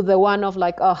 to the one of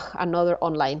like, oh, another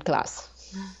online class.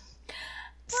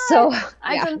 So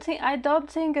I don't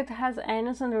think it has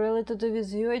anything really to do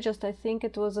with you. I think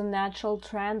it was a natural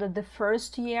trend that the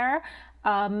first year,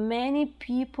 many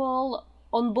people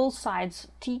on both sides,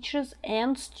 teachers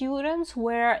and students,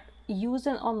 were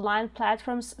using online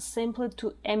platforms simply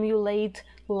to emulate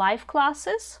live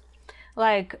classes.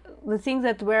 Like the things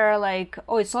that were like,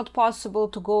 oh, it's not possible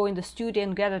to go in the studio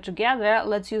and gather together,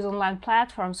 let's use online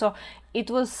platform. So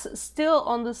it was still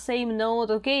on the same note,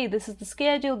 okay, this is the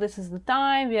schedule, this is the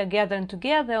time, we are gathering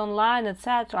together online,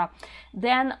 etc.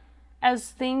 Then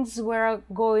as things were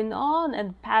going on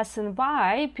and passing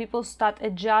by, people start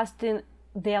adjusting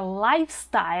their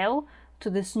lifestyle to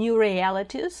these new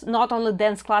realities, not only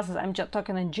dance classes, I'm just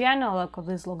talking in general, like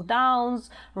these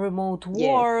lockdowns, remote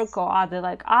work, or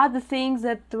other things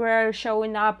that were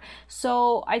showing up.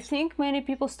 So I think many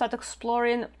people start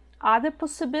exploring other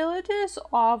possibilities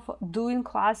of doing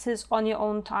classes on your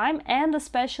own time, and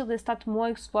especially they start more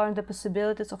exploring the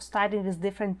possibilities of studying with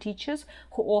different teachers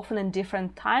who often in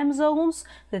different time zones,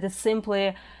 that is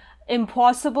simply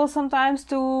impossible sometimes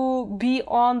to be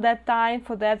on that time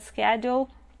for that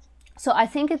schedule. So I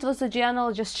think it was a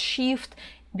general just shift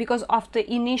because of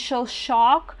the initial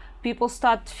shock. People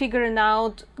start figuring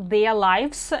out their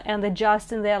lives and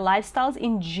adjusting their lifestyles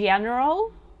in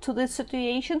general to these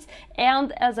situations,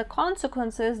 and as a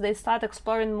consequences they start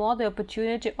exploring more the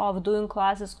opportunity of doing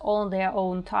classes on their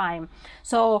own time.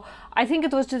 So I think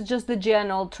it was just the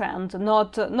general trend,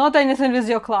 not anything with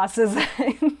your classes.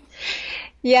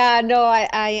 Yeah, no,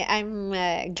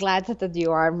 I'm glad that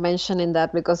you are mentioning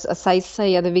that because, as I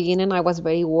say at the beginning, I was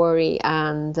very worried.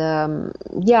 And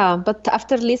yeah, but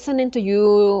after listening to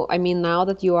you, I mean, now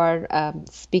that you are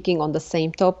speaking on the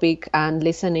same topic and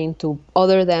listening to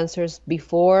other dancers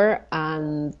before,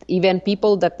 and even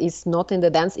people that is not in the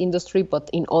dance industry but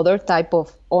in other type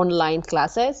of online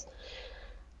classes,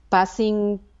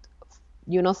 passing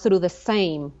through the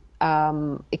same,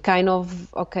 it kind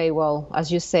of, okay, well,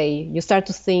 as you say, you start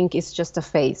to think it's just a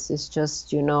phase. It's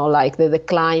just, like the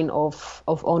decline of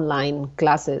online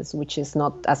classes, which is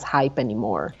not as hype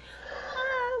anymore.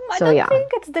 I So don't yeah.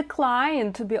 think it's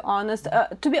declined, to be honest.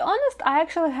 I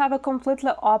actually have a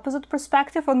completely opposite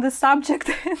perspective on this subject.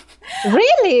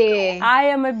 Really? I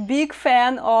am a big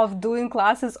fan of doing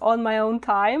classes on my own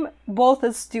time, both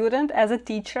as student, as a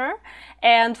teacher.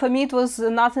 And for me, it was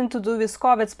nothing to do with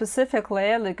COVID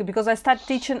specifically, like, because I started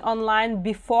teaching online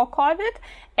before COVID,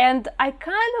 and I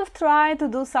kind of tried to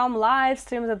do some live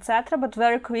streams, etc. But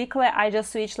very quickly, I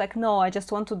just switched, like, no, I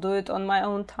just want to do it on my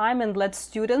own time and let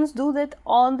students do that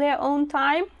on their own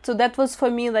time. So that was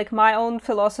for me like my own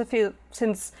philosophy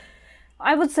since,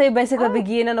 I would say, basically the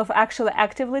beginning of actually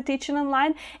actively teaching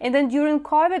online. And then during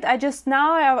COVID,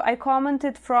 I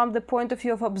commented from the point of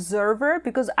view of observer,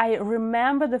 because I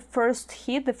remember the first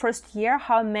year,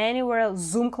 how many were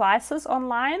Zoom classes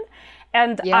online.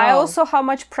 And I Yeah. also, how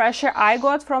much pressure I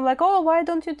got from, like, oh, why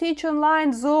don't you teach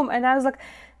online Zoom? And I was like,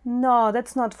 no,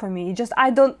 that's not for me.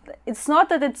 It's not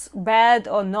that it's bad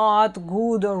or not,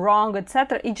 good or wrong,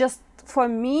 etc. It just, for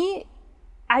me,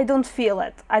 I don't feel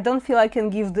it. I don't feel I can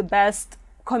give the best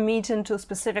committing to a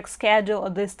specific schedule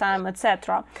at this time,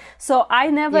 etc. So I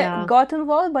never Yeah. got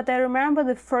involved, but I remember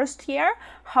the first year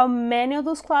how many of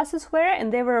those classes were,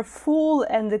 and they were full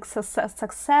and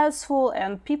successful,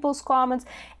 and people's comments.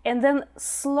 And then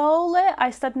slowly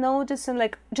I started noticing,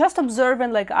 like, just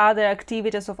observing like other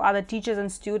activities of other teachers and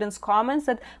students' comments,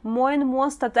 that more and more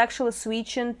start actually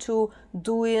switching to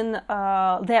doing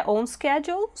their own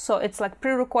schedule. So it's like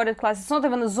pre-recorded class. It's not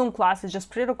even a Zoom class, it's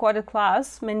just pre-recorded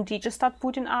class. Many teachers start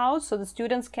putting out, so the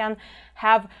students can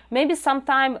have maybe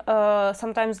sometimes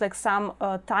like some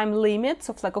time limits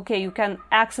of, like, okay, you can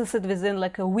access it within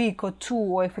like a week or two,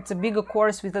 or if it's a bigger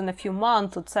course, within a few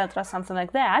months, etc., something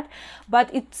like that.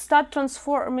 But it start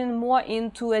transforming more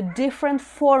into a different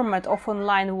format of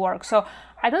online work. So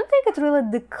I don't think it really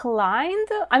declined.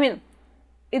 I mean,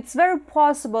 it's very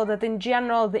possible that in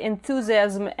general the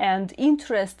enthusiasm and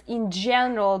interest in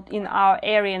general in our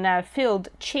area, in our field,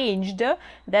 changed.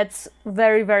 That's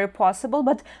very, very possible,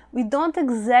 but we don't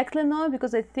exactly know,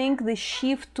 because I think the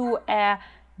shift to a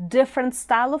different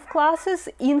style of classes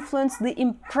influence the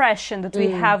impression that we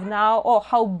have now, or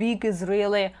how big is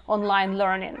really online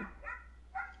learning.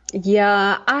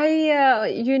 Yeah,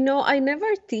 I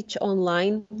never teach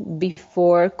online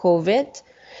before COVID.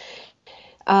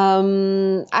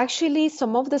 Actually,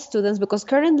 some of the students, because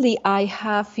currently I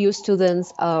have few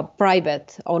students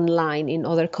private online in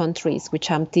other countries,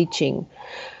 which I'm teaching,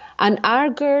 and are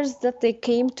girls that they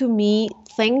came to me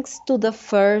thanks to the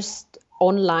first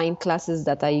online classes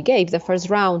that I gave, the first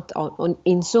round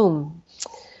in Zoom.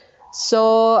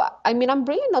 So, I mean, I'm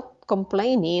really not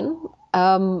complaining,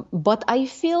 but I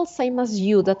feel same as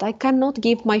you that I cannot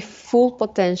give my full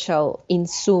potential in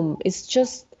Zoom. It's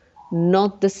just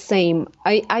not the same.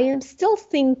 I am still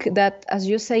think that, as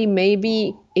you say,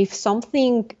 maybe if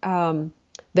something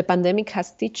the pandemic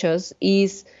has teach us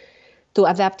is to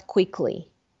adapt quickly.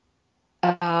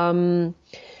 Um,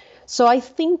 so I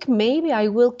think maybe I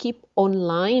will keep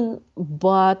online,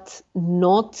 but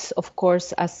not, of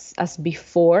course, as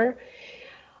before.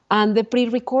 And the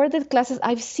pre-recorded classes,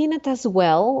 I've seen it as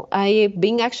well. I've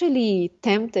been actually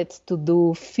tempted to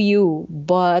do few,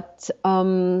 but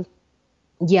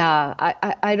yeah,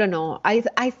 I don't know.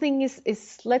 I think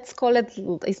it's let's call it,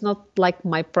 it's not like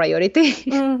my priority.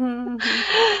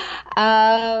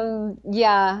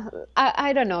 Yeah,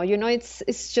 I don't know.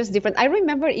 It's just different. I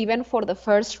remember even for the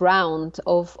first round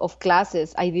of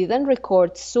classes, I didn't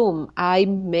record Zoom. I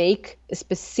make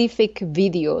specific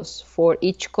videos for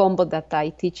each combo that I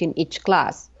teach in each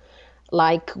class,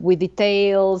 like with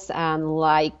details and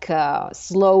like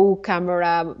slow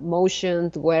camera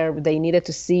motion where they needed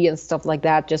to see and stuff like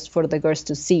that, just for the girls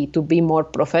to see, to be more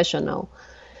professional.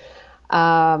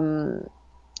 Um,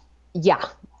 yeah,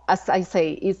 as I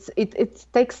say, it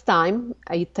takes time.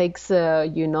 It takes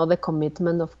the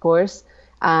commitment, of course,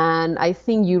 and I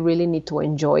think you really need to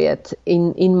enjoy it.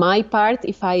 In my part,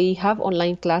 if I have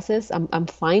online classes, I'm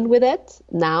fine with it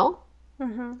now.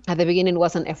 At the beginning, it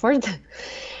was an effort.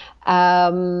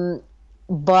 Um,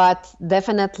 But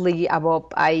definitely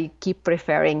above, I keep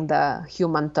preferring the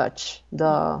human touch,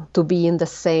 the to be in the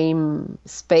same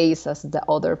space as the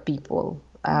other people.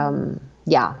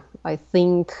 Yeah, I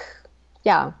think,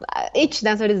 yeah, each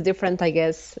dancer is different, I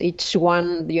guess. Each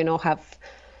one, have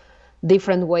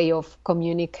different way of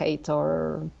communicate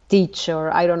or teach,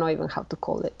 or I don't know even how to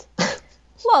call it.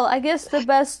 Well, I guess the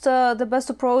best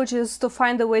approach is to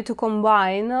find a way to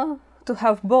combine, to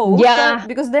have both, Yeah.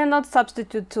 because they're not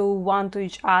substitute to one to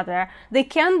each other. They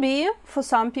can be for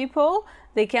some people.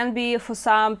 They can be for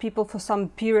some people for some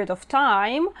period of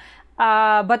time.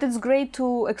 But it's great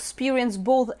to experience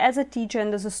both as a teacher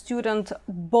and as a student,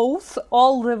 both,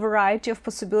 all the variety of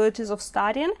possibilities of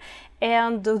studying,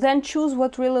 and then choose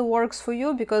what really works for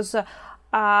you, because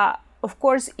of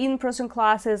course, in-person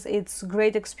classes, it's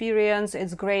great experience.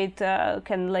 It's great,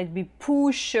 can like be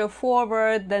push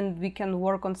forward. Then we can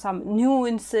work on some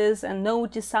nuances and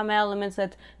notice some elements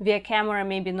that via camera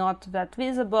maybe not that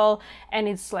visible. And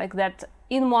it's like that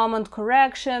in-moment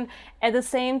correction. At the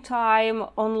same time,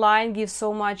 online gives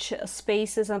so much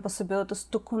spaces and possibilities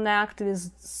to connect with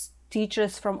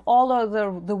teachers from all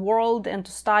over the world and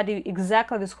to study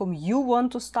exactly with whom you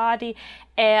want to study.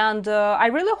 And I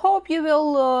really hope you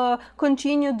will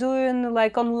continue doing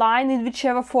like online in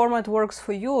whichever format works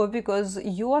for you, because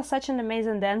you are such an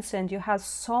amazing dancer and you have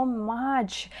so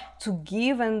much to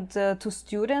give and to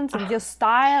students, and your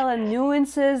style and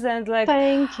nuances and like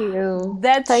Thank you.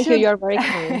 that Thank you. should You're very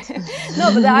kind.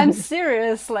 no, but I'm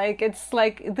serious. Like it's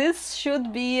like this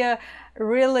should be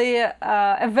really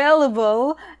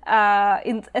available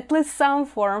in at least some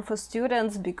form for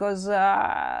students, because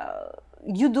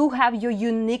you do have your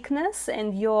uniqueness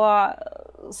and your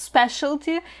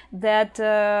specialty that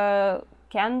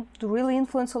can really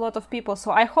influence a lot of people. So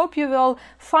I hope you will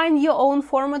find your own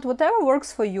format, whatever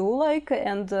works for you, like,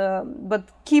 and but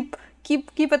keep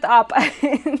it up.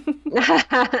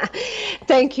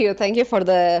 Thank you for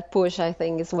the push. I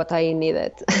think is what I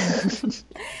needed.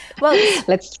 Well,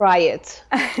 let's try it.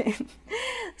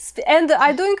 And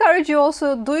I do encourage you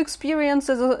also do experience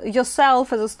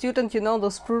yourself as a student,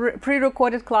 those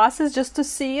pre-recorded classes, just to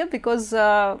see it, because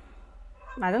I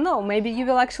don't know, maybe you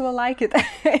will actually like it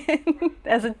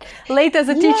as a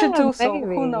teacher too. So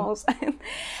maybe. Who knows?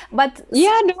 But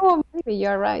no, maybe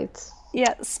you're right.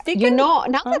 Yeah, speaking. Now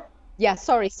that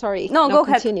sorry. No, go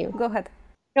continue. Ahead. Go ahead.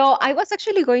 No, I was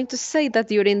actually going to say that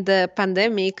during the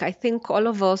pandemic, I think all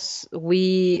of us,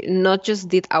 we not just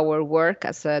did our work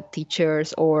as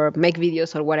teachers or make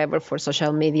videos or whatever for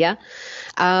social media,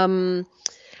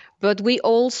 but we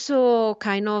also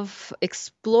kind of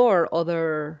explore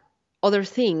other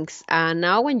things. And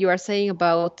now when you are saying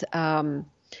about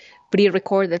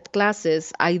pre-recorded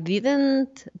classes, I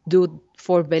didn't do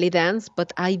for belly dance,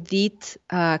 but I did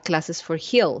classes for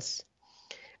heels.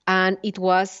 And it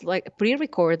was like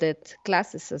pre-recorded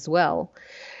classes as well.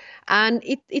 And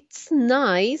it's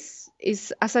nice.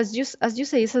 Is as you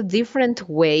say, it's a different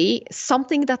way.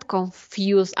 Something that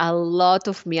confused a lot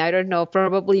of me. I don't know.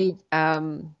 Probably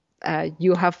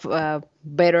you have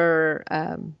better.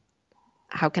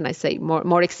 How can I say,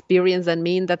 more experience than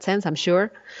me in that sense? I'm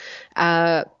sure.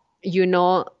 The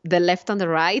left and the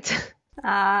right.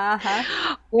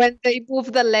 Uh-huh. When they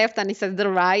move the left and it's at the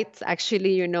right,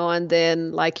 actually, and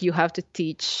then like you have to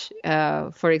teach,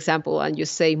 for example, and you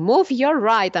say, move your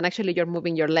right, and actually you're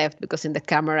moving your left, because in the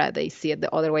camera they see it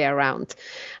the other way around.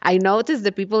 I noticed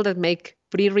the people that make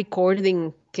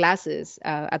pre-recording classes,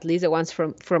 at least the ones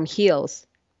from heels,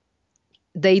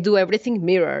 they do everything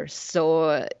mirrors.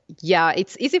 So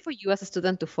it's easy for you as a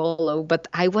student to follow. But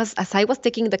as I was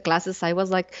taking the classes, I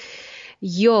was like,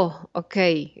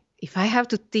 okay, if I have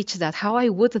to teach that, how I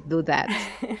would do that?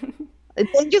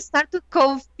 Then you start to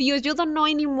confuse. You don't know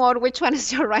anymore which one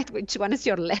is your right, which one is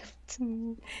your left.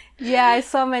 Yeah, I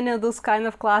saw many of those kind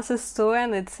of classes too,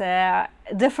 and it's a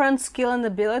different skill and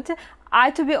ability.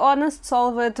 To be honest,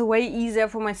 solve it way easier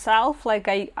for myself. Like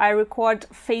I record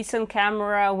face and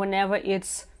camera whenever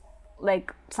it's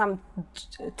like some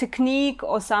technique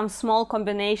or some small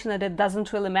combination that it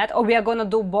doesn't really matter, or we are gonna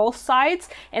do both sides,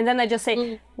 and then I just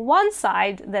say one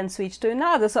side, then switch to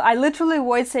another. So I literally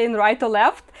avoid saying right or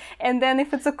left, and then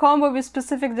if it's a combo with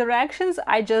specific directions,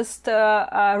 I just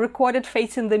record it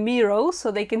facing the mirror so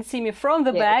they can see me from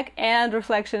the back and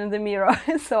reflection in the mirror.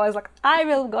 So I was like, I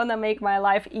will gonna make my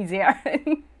life easier.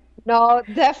 No,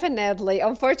 definitely.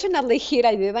 Unfortunately, here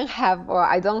I didn't have, or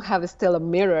I don't have still a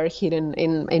mirror here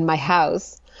in my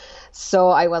house. So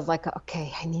I was like,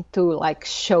 okay, I need to like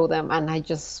show them, and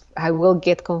I will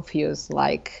get confused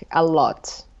like a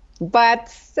lot.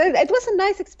 but it was a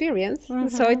nice experience. So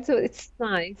Mm-hmm. it's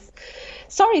nice.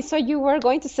 Sorry, so you were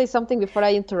going to say something before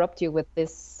I interrupt you with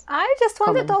this I just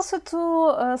wanted comment. also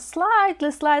to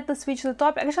slightly switch the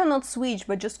topic. Actually, not switch,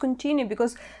 but just continue,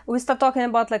 because we start talking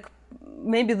about like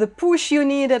maybe the push you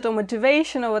needed or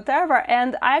motivation or whatever.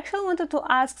 And I actually wanted to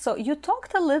ask, so you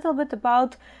talked a little bit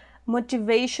about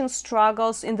motivation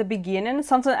struggles in the beginning.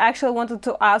 Something I actually wanted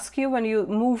to ask you: when you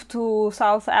moved to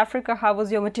South Africa, how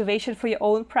was your motivation for your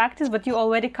own practice? But you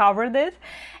already covered it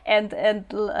and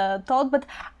thought. But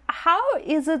how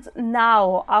is it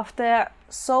now, after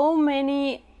so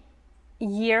many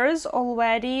years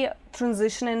already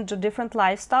transitioning to different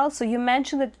lifestyles? So you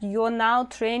mentioned that your now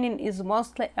training is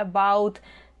mostly about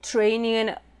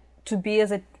training to be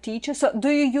as a teacher. So do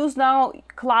you use now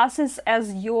classes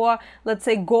as your, let's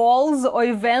say, goals or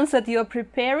events that you're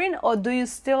preparing, or do you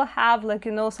still have, like,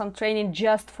 some training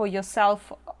just for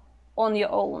yourself on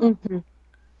your own? Mhm.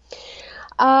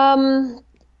 Um,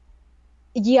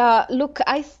 yeah, look,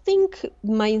 I think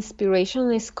my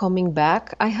inspiration is coming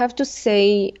back. I have to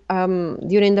say,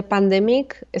 during the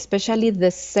pandemic, especially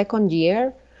the second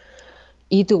year,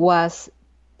 it was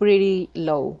pretty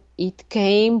low. It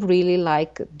came really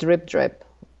like drip, drip.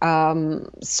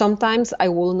 Sometimes I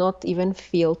will not even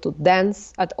feel to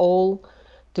dance at all,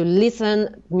 to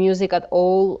listen music at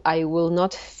all. I will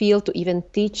not feel to even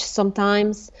teach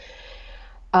sometimes.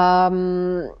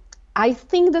 Um, I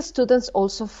think the students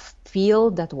also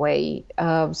feel that way.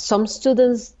 Some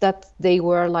students that they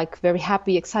were like very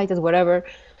happy, excited, whatever,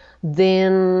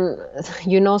 then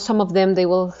some of them, they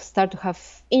will start to have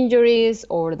injuries,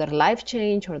 or their life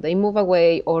change, or they move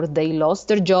away, or they lost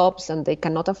their jobs and they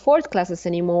cannot afford classes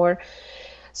anymore.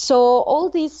 So all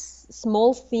these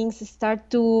small things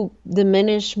start to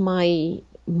diminish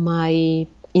my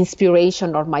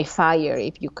inspiration, or my fire,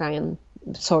 if you can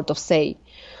sort of say.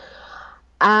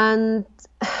 And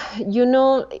you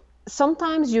know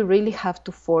sometimes you really have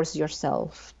to force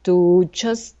yourself to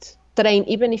just train,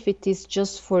 even if it is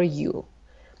just for you.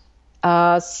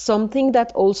 Something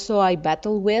that also I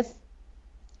battle with,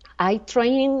 I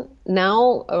train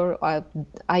now, or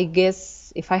I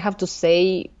guess if I have to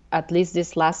say, at least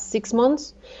this last 6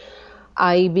 months,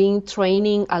 I've been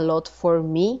training a lot for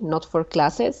me, not for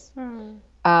classes,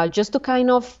 just to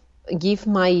kind of give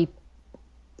my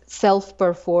self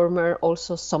performer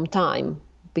also some time,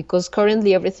 because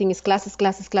currently everything is classes,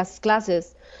 classes, classes,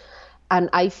 classes, and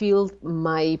I feel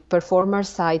my performer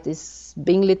side is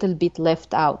being a little bit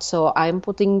left out. So I'm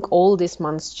putting all these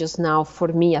months just now for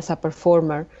me as a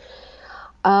performer.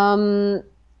 um,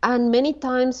 and many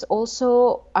times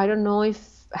also, I don't know if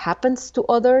happens to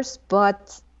others,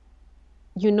 but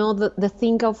the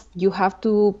thing of, you have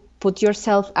to put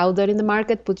yourself out there in the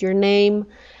market, put your name,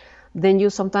 then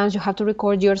sometimes you have to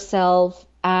record yourself.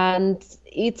 And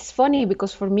it's funny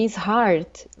because for me it's hard.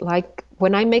 Like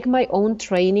when I make my own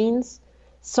trainings,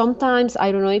 sometimes,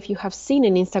 I don't know if you have seen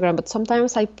in Instagram, but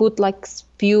sometimes I put like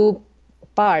few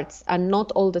parts and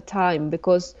not all the time,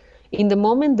 because in the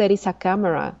moment there is a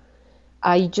camera,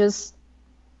 I just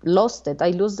lost it. I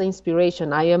lose the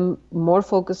inspiration. I am more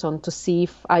focused on to see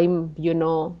if I'm,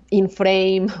 in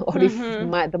frame, or if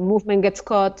Mm-hmm. the movement gets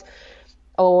caught,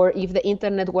 or if the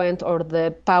internet went, or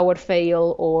the power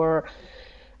fail, or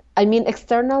I mean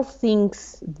external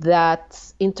things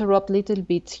that interrupt little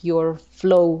bit your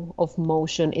flow of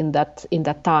motion in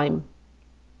that time.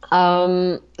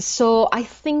 So I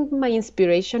think my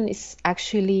inspiration is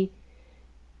actually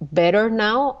better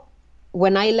now.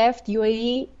 When I left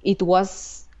UAE, it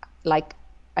was like,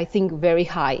 I think, very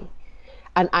high.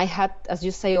 And I had, as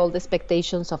you say, all the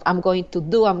expectations of I'm going to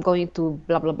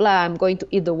blah, blah, blah, I'm going to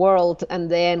eat the world. And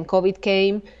then COVID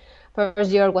came.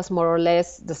 First year was more or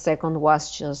less, the second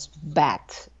was just bad.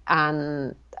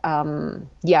 And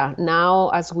yeah, now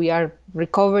as we are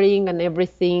recovering and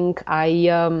everything,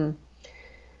 I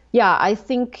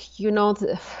think,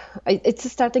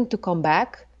 it's starting to come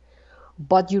back,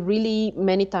 but you really,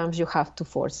 many times you have to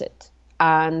force it.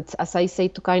 And as I say,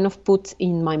 to kind of put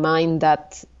in my mind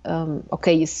that,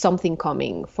 okay, is something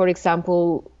coming. For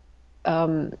example,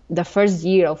 the first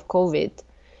year of COVID,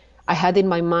 I had in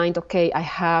my mind, okay, I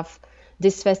have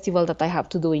this festival that I have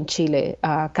to do in Chile,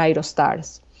 Cairo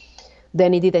Stars.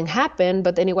 Then it didn't happen,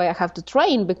 but anyway, I have to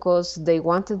train because they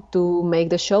wanted to make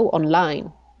the show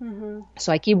online.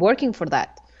 So I keep working for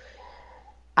that.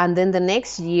 And then the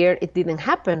next year, it didn't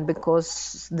happen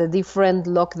because the different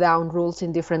lockdown rules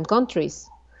in different countries.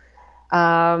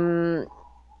 Um,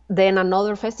 then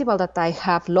another festival that I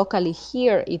have locally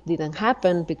here, it didn't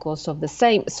happen because of the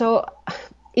same. So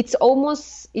it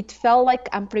felt like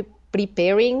I'm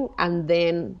preparing, and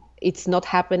then it's not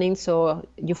happening. So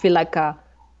you feel like a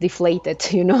deflated,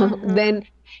 then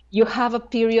you have a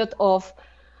period of,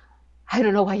 I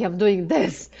don't know why I'm doing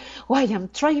this, why I'm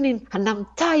training and I'm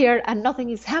tired and nothing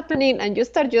is happening. And you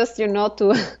start just, to,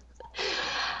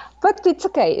 but it's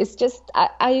okay. It's just,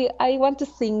 I want to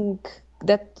think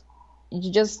that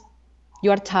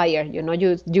you are tired,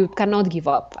 you cannot give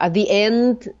up. At the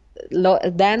end,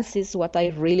 dance is what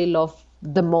I really love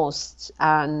the most.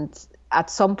 And at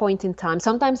some point in time,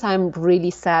 sometimes I'm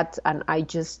really sad and I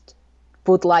just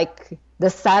put like the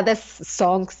saddest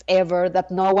songs ever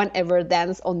that no one ever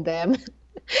danced on them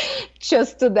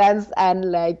just to dance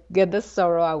and like get the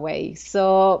sorrow away.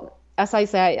 So as I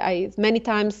say, I many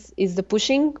times is the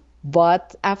pushing,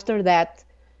 but after that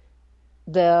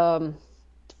the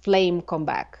flame come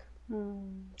back.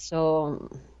 So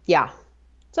yeah,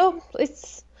 so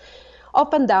it's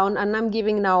up and down, and I'm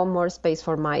giving now more space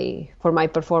for my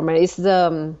performer. It's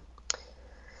the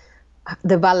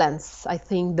balance, I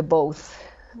think, the both,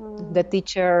 the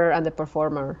teacher and the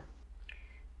performer.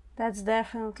 That's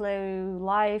definitely,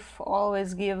 life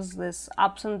always gives this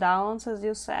ups and downs, as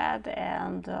you said,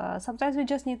 and sometimes we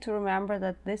just need to remember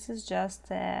that this is just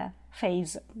a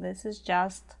phase. This is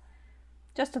just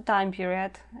a time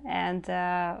period, and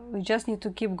we just need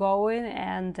to keep going,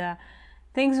 and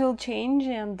things will change,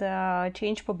 and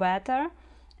change for better,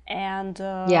 and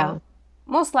Yeah.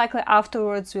 most likely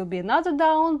afterwards will be another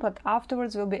down, but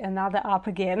afterwards will be another up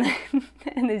again.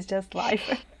 And it's just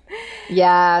life.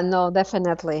 Yeah, no,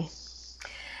 definitely.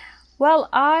 Well,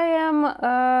 I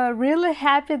am really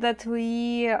happy that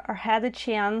we had a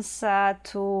chance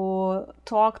to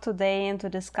talk today and to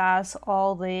discuss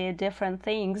all the different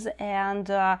things. And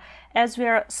as we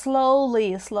are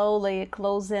slowly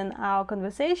closing our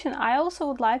conversation, I also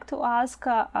would like to ask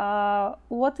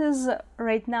what is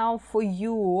right now for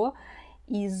you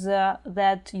is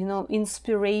that,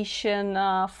 inspiration,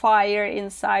 fire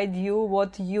inside you,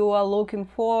 what you are looking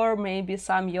for, maybe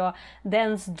some your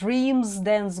dance dreams,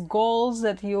 dance goals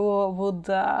that you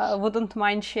wouldn't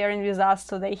mind sharing with us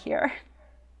today here.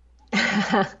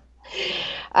 Yeah,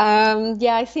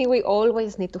 I think we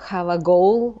always need to have a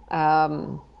goal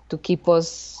to keep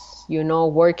us,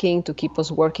 working, to keep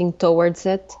us working towards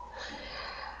it.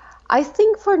 I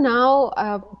think for now,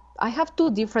 I have two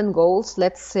different goals.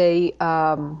 Let's say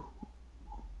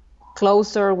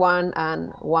closer one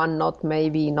and one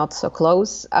not so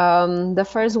close. The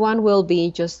first one will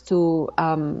be just to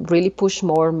really push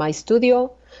more my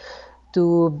studio,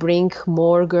 to bring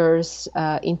more girls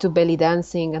into belly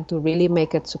dancing and to really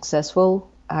make it successful.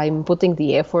 I'm putting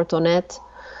the effort on it.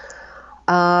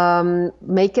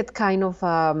 Make it kind of,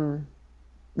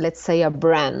 let's say, a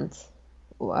brand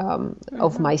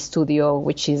of my studio,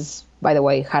 which is, by the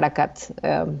way, harakat,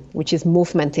 which is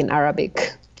movement in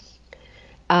Arabic.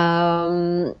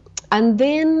 And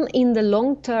then in the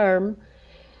long term,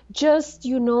 just,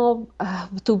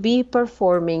 to be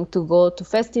performing, to go to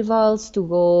festivals, to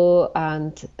go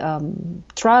and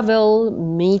travel,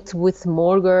 meet with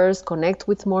more girls, connect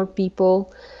with more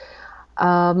people.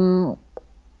 And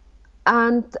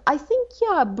I think,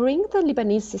 bring the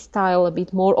Lebanese style a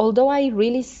bit more, although I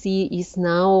really see is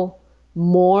now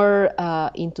more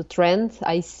into trend.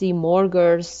 I see more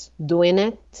girls doing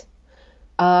it.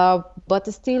 But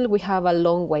still we have a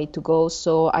long way to go.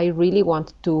 So I really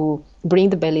want to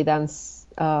bring the belly dance,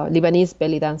 Lebanese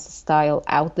belly dance style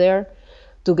out there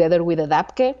together with the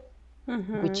dabke,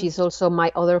 which is also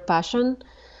my other passion.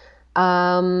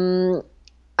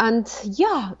 And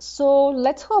so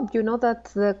let's hope,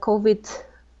 that the COVID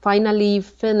finally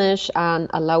finish and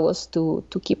allow us to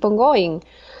keep on going.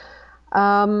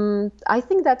 I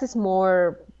think that is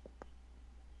more,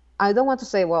 I don't want to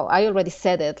say, well, I already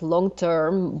said it, long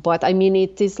term, but I mean,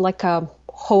 it is like a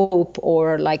hope,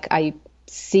 or like I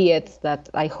see it, that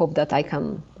I hope that I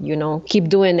can, keep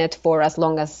doing it for as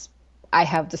long as I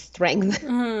have the strength.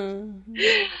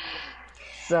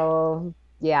 So,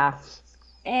 yeah.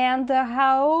 And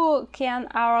how can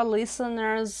our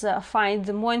listeners find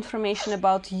more information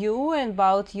about you and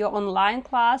about your online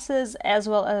classes, as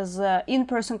well as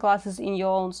in-person classes in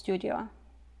your own studio?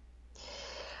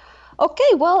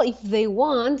 Okay, well, if they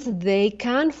want, they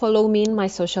can follow me in my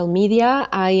social media.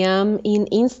 I am in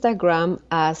Instagram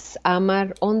as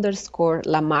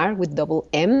Amar_Lamar with double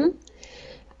M.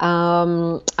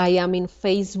 I am in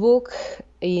Facebook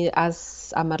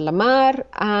as Amar Lamar,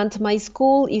 and my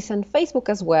school is on Facebook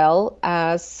as well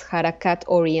as Harakat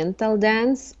Oriental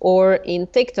Dance, or in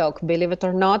TikTok. Believe it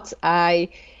or not, I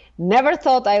never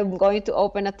thought I'm going to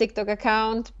open a TikTok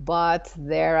account, but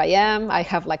there I am. I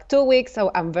have like 2 weeks,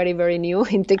 so I'm very, very new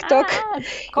in TikTok.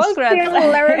 Congrats!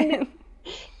 Still learning.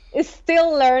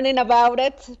 still learning about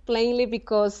it, plainly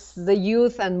because the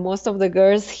youth and most of the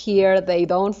girls here, they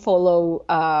don't follow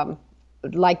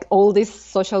like all this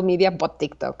social media but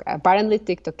TikTok. Apparently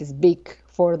TikTok is big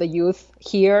for the youth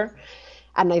here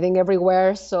and I think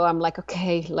everywhere. So I'm like,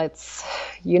 okay, let's,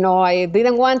 I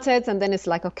didn't want it. And then it's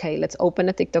like, okay, let's open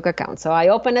a TikTok account. So I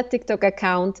opened a TikTok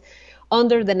account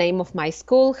under the name of my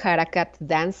school, Harakat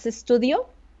Dance Studio.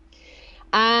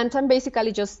 And I'm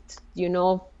basically just,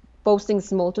 posting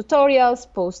small tutorials,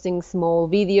 posting small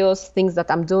videos, things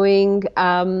that I'm doing.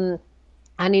 And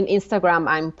in Instagram,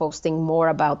 I'm posting more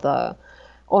about the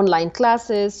online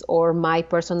classes or my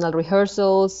personal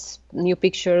rehearsals, new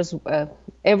pictures,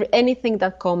 anything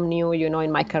that come new,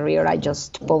 in my career, I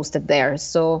just posted there.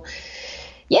 So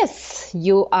yes,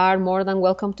 you are more than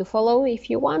welcome to follow if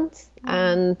you want.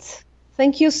 And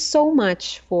thank you so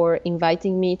much for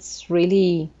inviting me. It's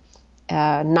really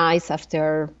nice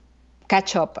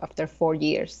catch up after 4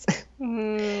 years.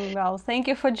 Well, thank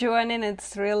you for joining.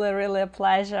 It's really, really a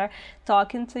pleasure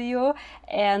talking to you.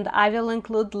 And I will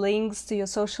include links to your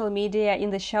social media in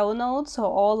the show notes. So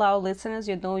all our listeners,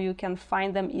 you can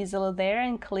find them easily there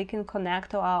and click and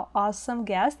connect to our awesome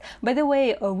guest. By the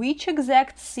way, which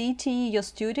exact city your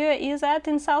studio is at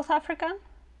in South Africa?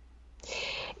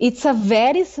 It's a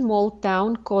very small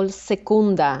town called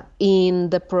Secunda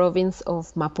in the province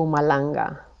of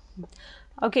Mpumalanga.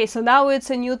 Okay, so now it's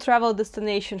a new travel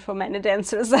destination for many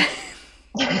dancers.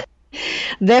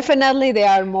 Definitely, they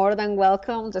are more than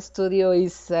welcome. The studio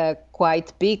is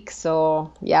quite big.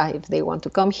 So yeah, if they want to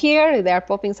come here, if they are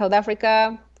popping South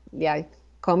Africa, yeah,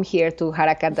 come here to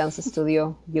Harakat Dance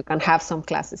Studio. You can have some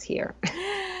classes here.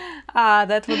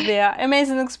 That would be an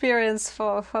amazing experience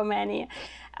for many.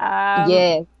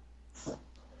 Yes.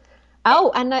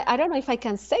 Oh, and I don't know if I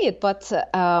can say it, but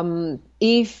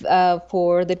if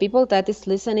for the people that is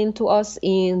listening to us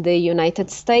in the United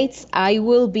States, I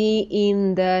will be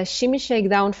in the Shimmy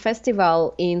Shakedown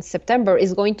Festival in September.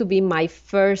 It's going to be my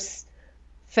first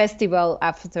festival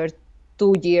after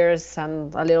 2 years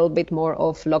and a little bit more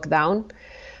of lockdown.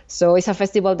 So it's a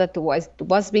festival that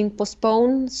was being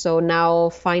postponed. So now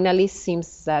finally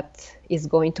seems that it's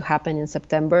going to happen in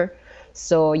September.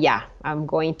 So yeah, I'm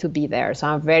going to be there. So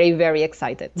I'm very, very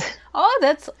excited. Oh,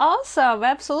 that's awesome.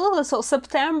 Absolutely. So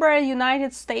September,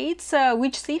 United States,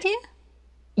 which city?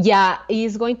 Yeah,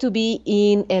 it's going to be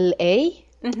in LA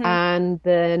and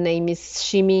the name is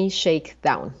Shimmy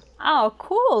Shakedown. Oh,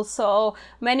 cool. So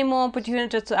many more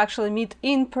opportunities to actually meet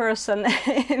in person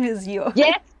with you.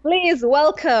 Yes, please,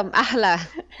 welcome. Ahla.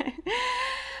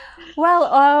 Well,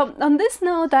 on this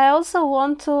note, I also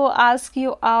want to ask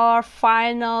you our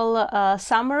final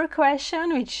summary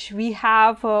question, which we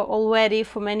have already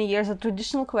for many years, a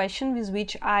traditional question with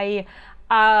which I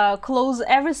close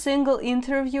every single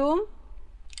interview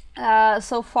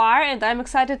so far. And I'm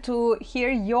excited to hear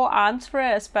your answer,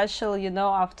 especially,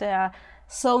 after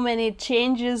so many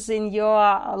changes in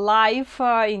your life,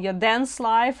 in your dance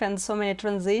life, and so many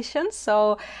transitions.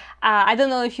 So I don't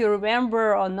know if you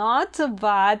remember or not,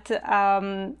 but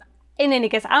in any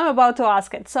case, I'm about to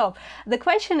ask it. So the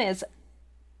question is,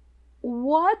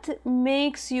 what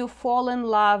makes you fall in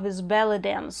love with belly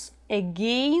dance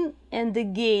again and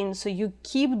again, so you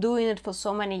keep doing it for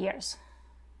so many years?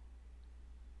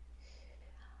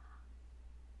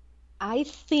 I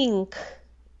think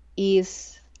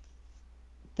is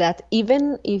that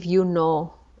even if you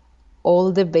know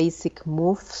all the basic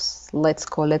moves, let's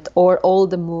call it, or all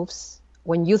the moves,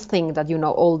 when you think that you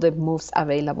know all the moves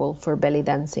available for belly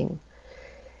dancing,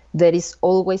 there is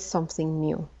always something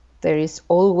new. There is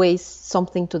always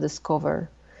something to discover.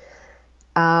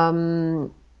 And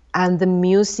the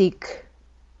music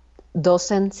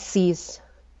doesn't cease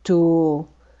to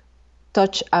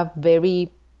touch a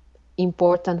very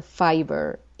important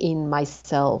fiber in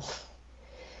myself.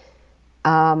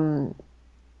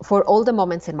 For all the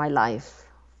moments in my life,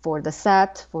 for the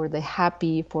sad, for the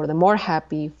happy, for the more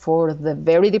happy, for the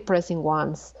very depressing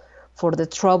ones, for the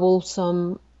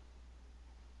troublesome,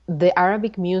 the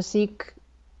Arabic music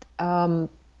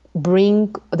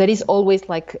there is always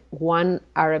like one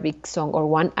Arabic song or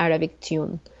one Arabic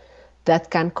tune that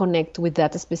can connect with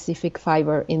that specific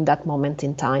fiber in that moment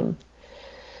in time.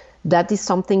 That is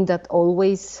something that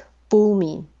always pull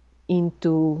me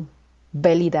into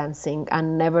belly dancing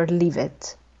and never leave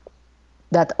it.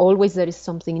 That always there is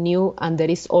something new and there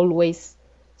is always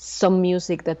some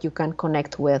music that you can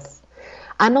connect with.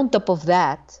 And on top of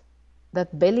that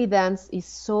belly dance is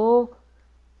so,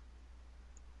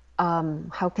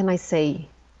 how can I say,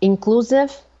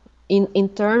 inclusive in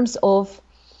terms of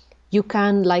you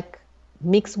can like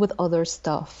mix with other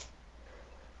stuff,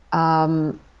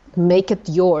 make it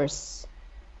yours.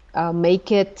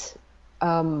 make it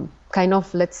kind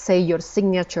of, let's say, your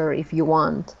signature if you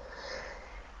want.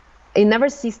 It never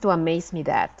ceased to amaze me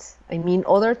that. I mean,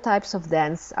 other types of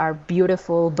dance are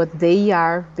beautiful, but they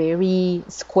are very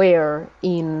square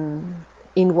in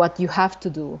what you have to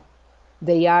do.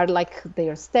 They are like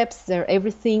their steps, their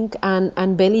everything,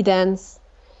 and belly dance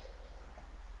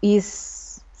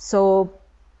is so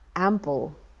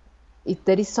ample.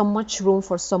 There is so much room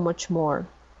for so much more.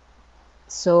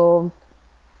 So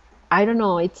I don't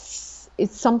know. It's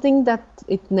something that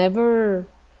it never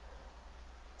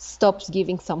stops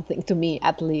giving something to me,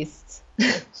 at least.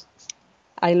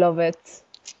 I love it.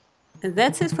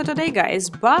 That's it for today, guys.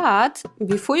 But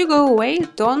before you go away,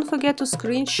 don't forget to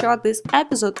screenshot this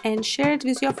episode and share it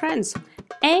with your friends.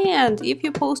 And if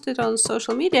you post it on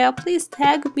social media, please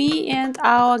tag me and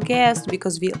our guest,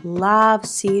 because we love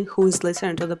seeing who is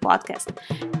listening to the podcast.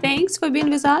 Thanks for being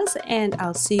with us, and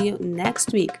I'll see you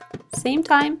next week. Same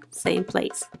time, same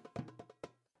place.